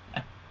crowd.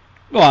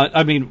 Well,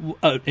 I mean,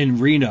 in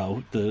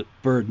Reno, the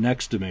bird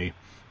next to me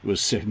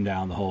was sitting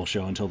down the whole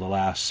show until the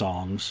last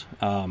songs.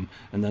 And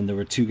then there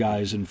were two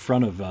guys in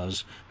front of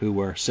us who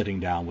were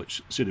sitting down,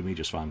 which suited me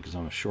just fine because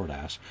I'm a short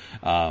ass.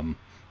 And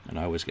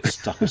I always get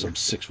stuck with some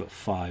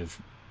 6'5"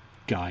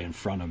 guy in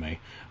front of me.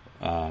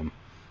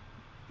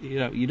 You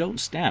know, you don't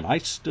stand. I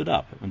stood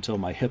up until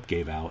my hip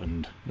gave out,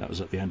 and that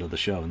was at the end of the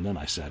show, and then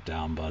I sat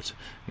down. But,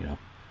 you know,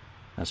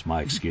 that's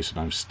my excuse, and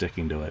I'm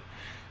sticking to it.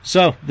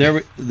 So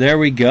there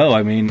we go.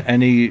 I mean,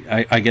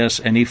 I guess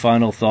any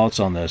final thoughts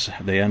on this?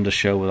 They end the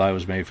show with "I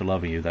Was Made for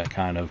Loving You." That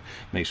kind of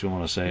makes me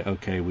want to say,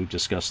 okay, we've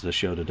discussed this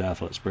show to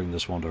death. Let's bring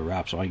this one to a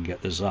wrap so I can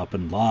get this up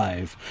and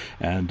live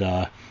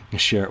and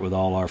share it with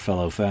all our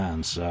fellow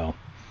fans. So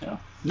yeah,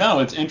 no,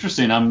 it's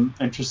interesting. I'm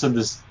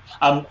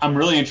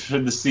really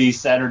interested to see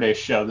Saturday's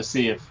show to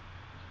see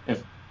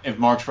if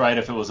Mark's right,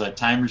 if it was a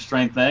time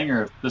restraint thing,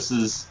 or if this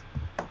is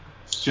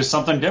just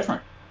something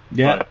different.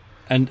 Yeah. But,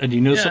 and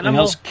you know something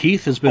else?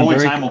 Keith has been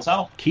time will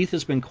tell. Keith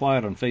has been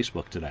quiet on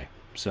Facebook today,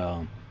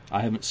 so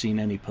I haven't seen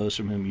any posts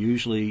from him.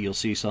 Usually you'll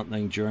see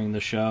something during the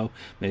show,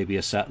 maybe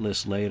a set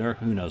list later.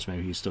 Who knows?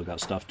 Maybe he's still got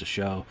stuff to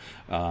show.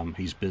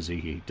 He's busy.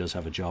 He does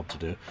have a job to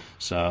do.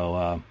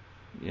 So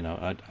you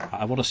know,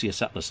 I want to see a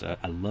set list.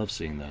 I love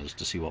seeing those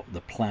to see what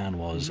the plan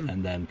was,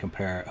 and then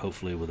compare it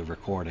hopefully with a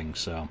recording.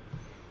 So.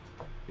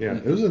 Yeah,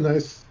 it was a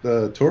nice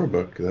tour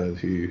book that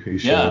he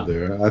showed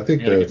there. I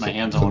think there's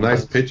some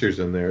nice pictures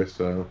in there.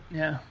 So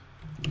yeah,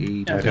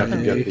 I'd have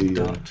to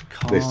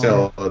get they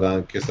sell it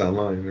on Kiss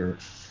Online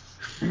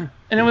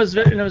And it was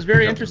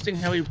very interesting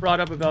how he brought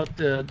up about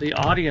the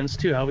audience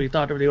too. How he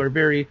thought they were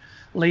very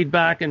laid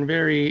back and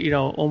very, you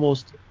know,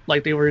 almost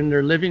like they were in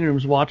their living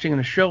rooms watching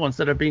a show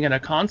instead of being at a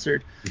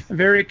concert. I'm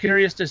very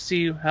curious to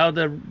see how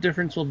the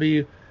difference will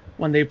be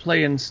when they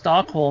play in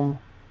Stockholm,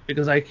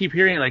 because I keep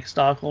hearing like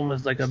Stockholm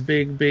is like a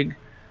big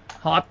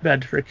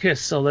hotbed for Kiss.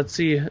 So let's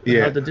see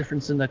how the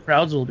difference in the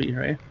crowds will be,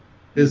 right?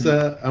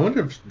 I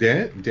wonder if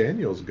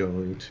Daniel's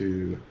going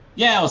to.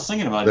 Yeah, I was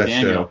thinking about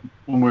Daniel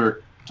when we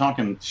were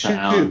talking.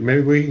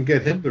 Maybe we can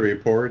get him to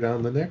report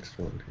on the next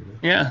one.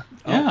 You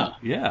know?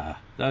 Yeah.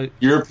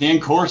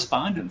 European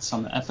correspondence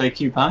on the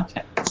FAQ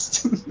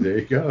podcast. There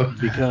you go.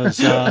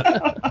 Because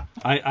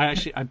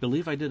I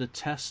believe I did a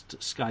test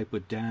Skype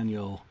with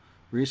Daniel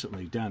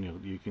recently, Daniel,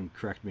 you can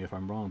correct me if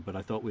I'm wrong, but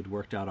I thought we'd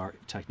worked out our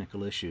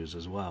technical issues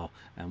as well,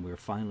 and we're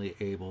finally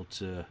able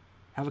to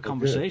have a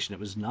conversation. It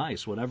was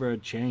nice. Whatever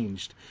had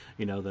changed,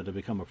 that had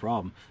become a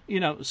problem.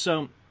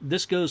 So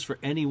this goes for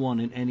anyone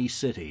in any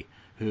city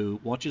who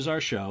watches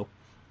our show.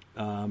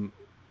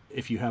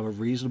 If you have a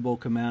reasonable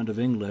command of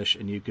English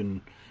and you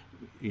can,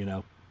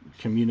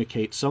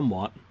 communicate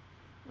somewhat,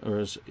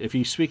 or if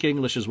you speak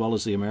English as well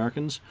as the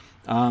Americans,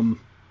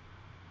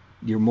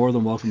 you're more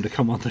than welcome to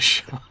come on the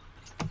show.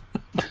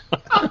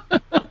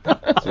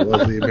 As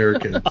well as the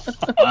Americans.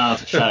 Wow,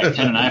 it's a shot at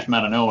Ken and I from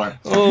out of nowhere.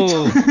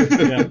 Oh,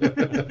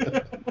 yeah.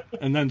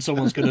 And then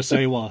someone's going to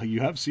say, well,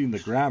 you have seen the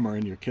grammar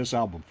in your Kiss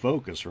album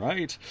Focus,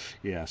 right?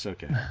 Yes,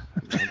 okay.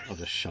 I'll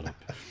just shut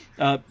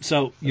up.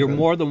 So you're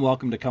more than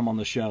welcome to come on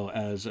the show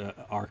as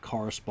our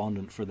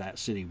correspondent for that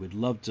city. We'd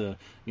love to,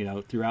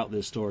 throughout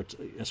this tour,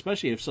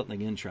 especially if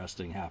something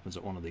interesting happens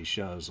at one of these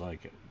shows,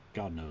 like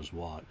God knows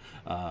what,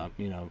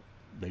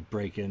 they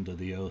break into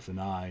the Oath and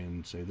I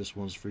and say, this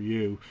one's for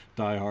you,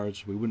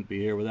 diehards. We wouldn't be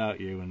here without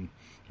you. And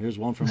here's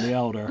one from the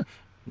Elder.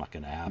 Not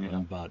going to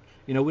happen, but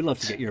we'd love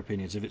to get your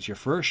opinions. If it's your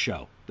first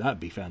show, that'd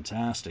be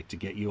fantastic to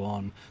get you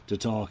on to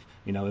talk.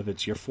 If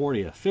it's your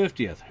 40th,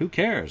 50th, who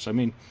cares? I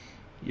mean,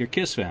 you're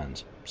Kiss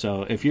fans.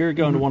 So if you're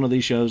going to one of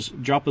these shows,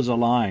 drop us a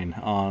line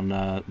on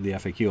the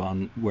FAQ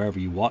on wherever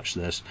you watch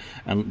this,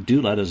 and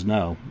do let us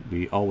know.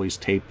 We always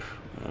tape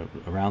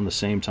around the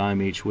same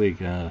time each week,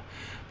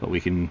 but we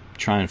can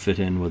try and fit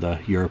in with a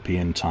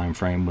European time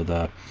frame with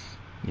a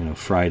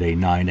Friday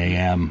 9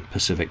 a.m.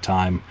 Pacific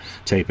time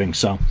taping.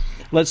 So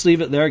let's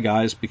leave it there,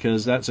 guys,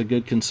 because that's a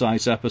good,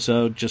 concise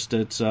episode. Just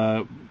it's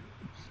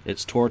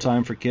tour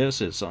time for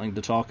Kiss. It's something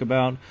to talk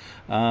about.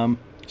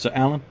 So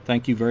Alan,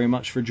 thank you very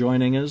much for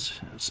joining us.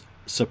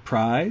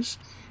 Surprise.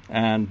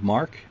 And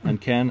Mark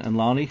and Ken and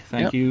Lonnie,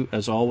 thank you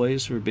as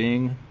always for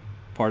being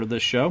part of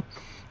this show.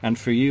 And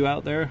for you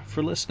out there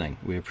for listening.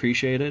 We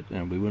appreciate it,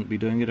 and we wouldn't be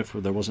doing it if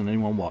there wasn't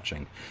anyone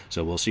watching.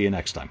 So we'll see you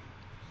next time.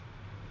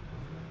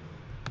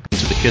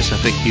 To the Kiss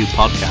FAQ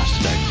podcast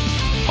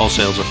today. All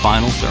sales are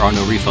final. There are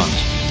no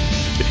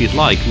refunds. If you'd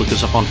like, look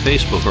us up on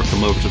Facebook or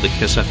come over to the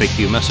Kiss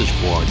FAQ message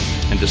board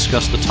and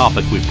discuss the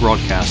topic we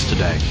broadcast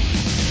today.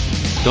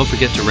 Don't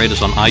forget to rate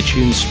us on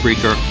iTunes,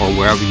 Spreaker, or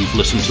wherever you've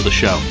listened to the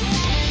show.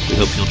 We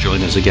hope you'll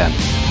join us again.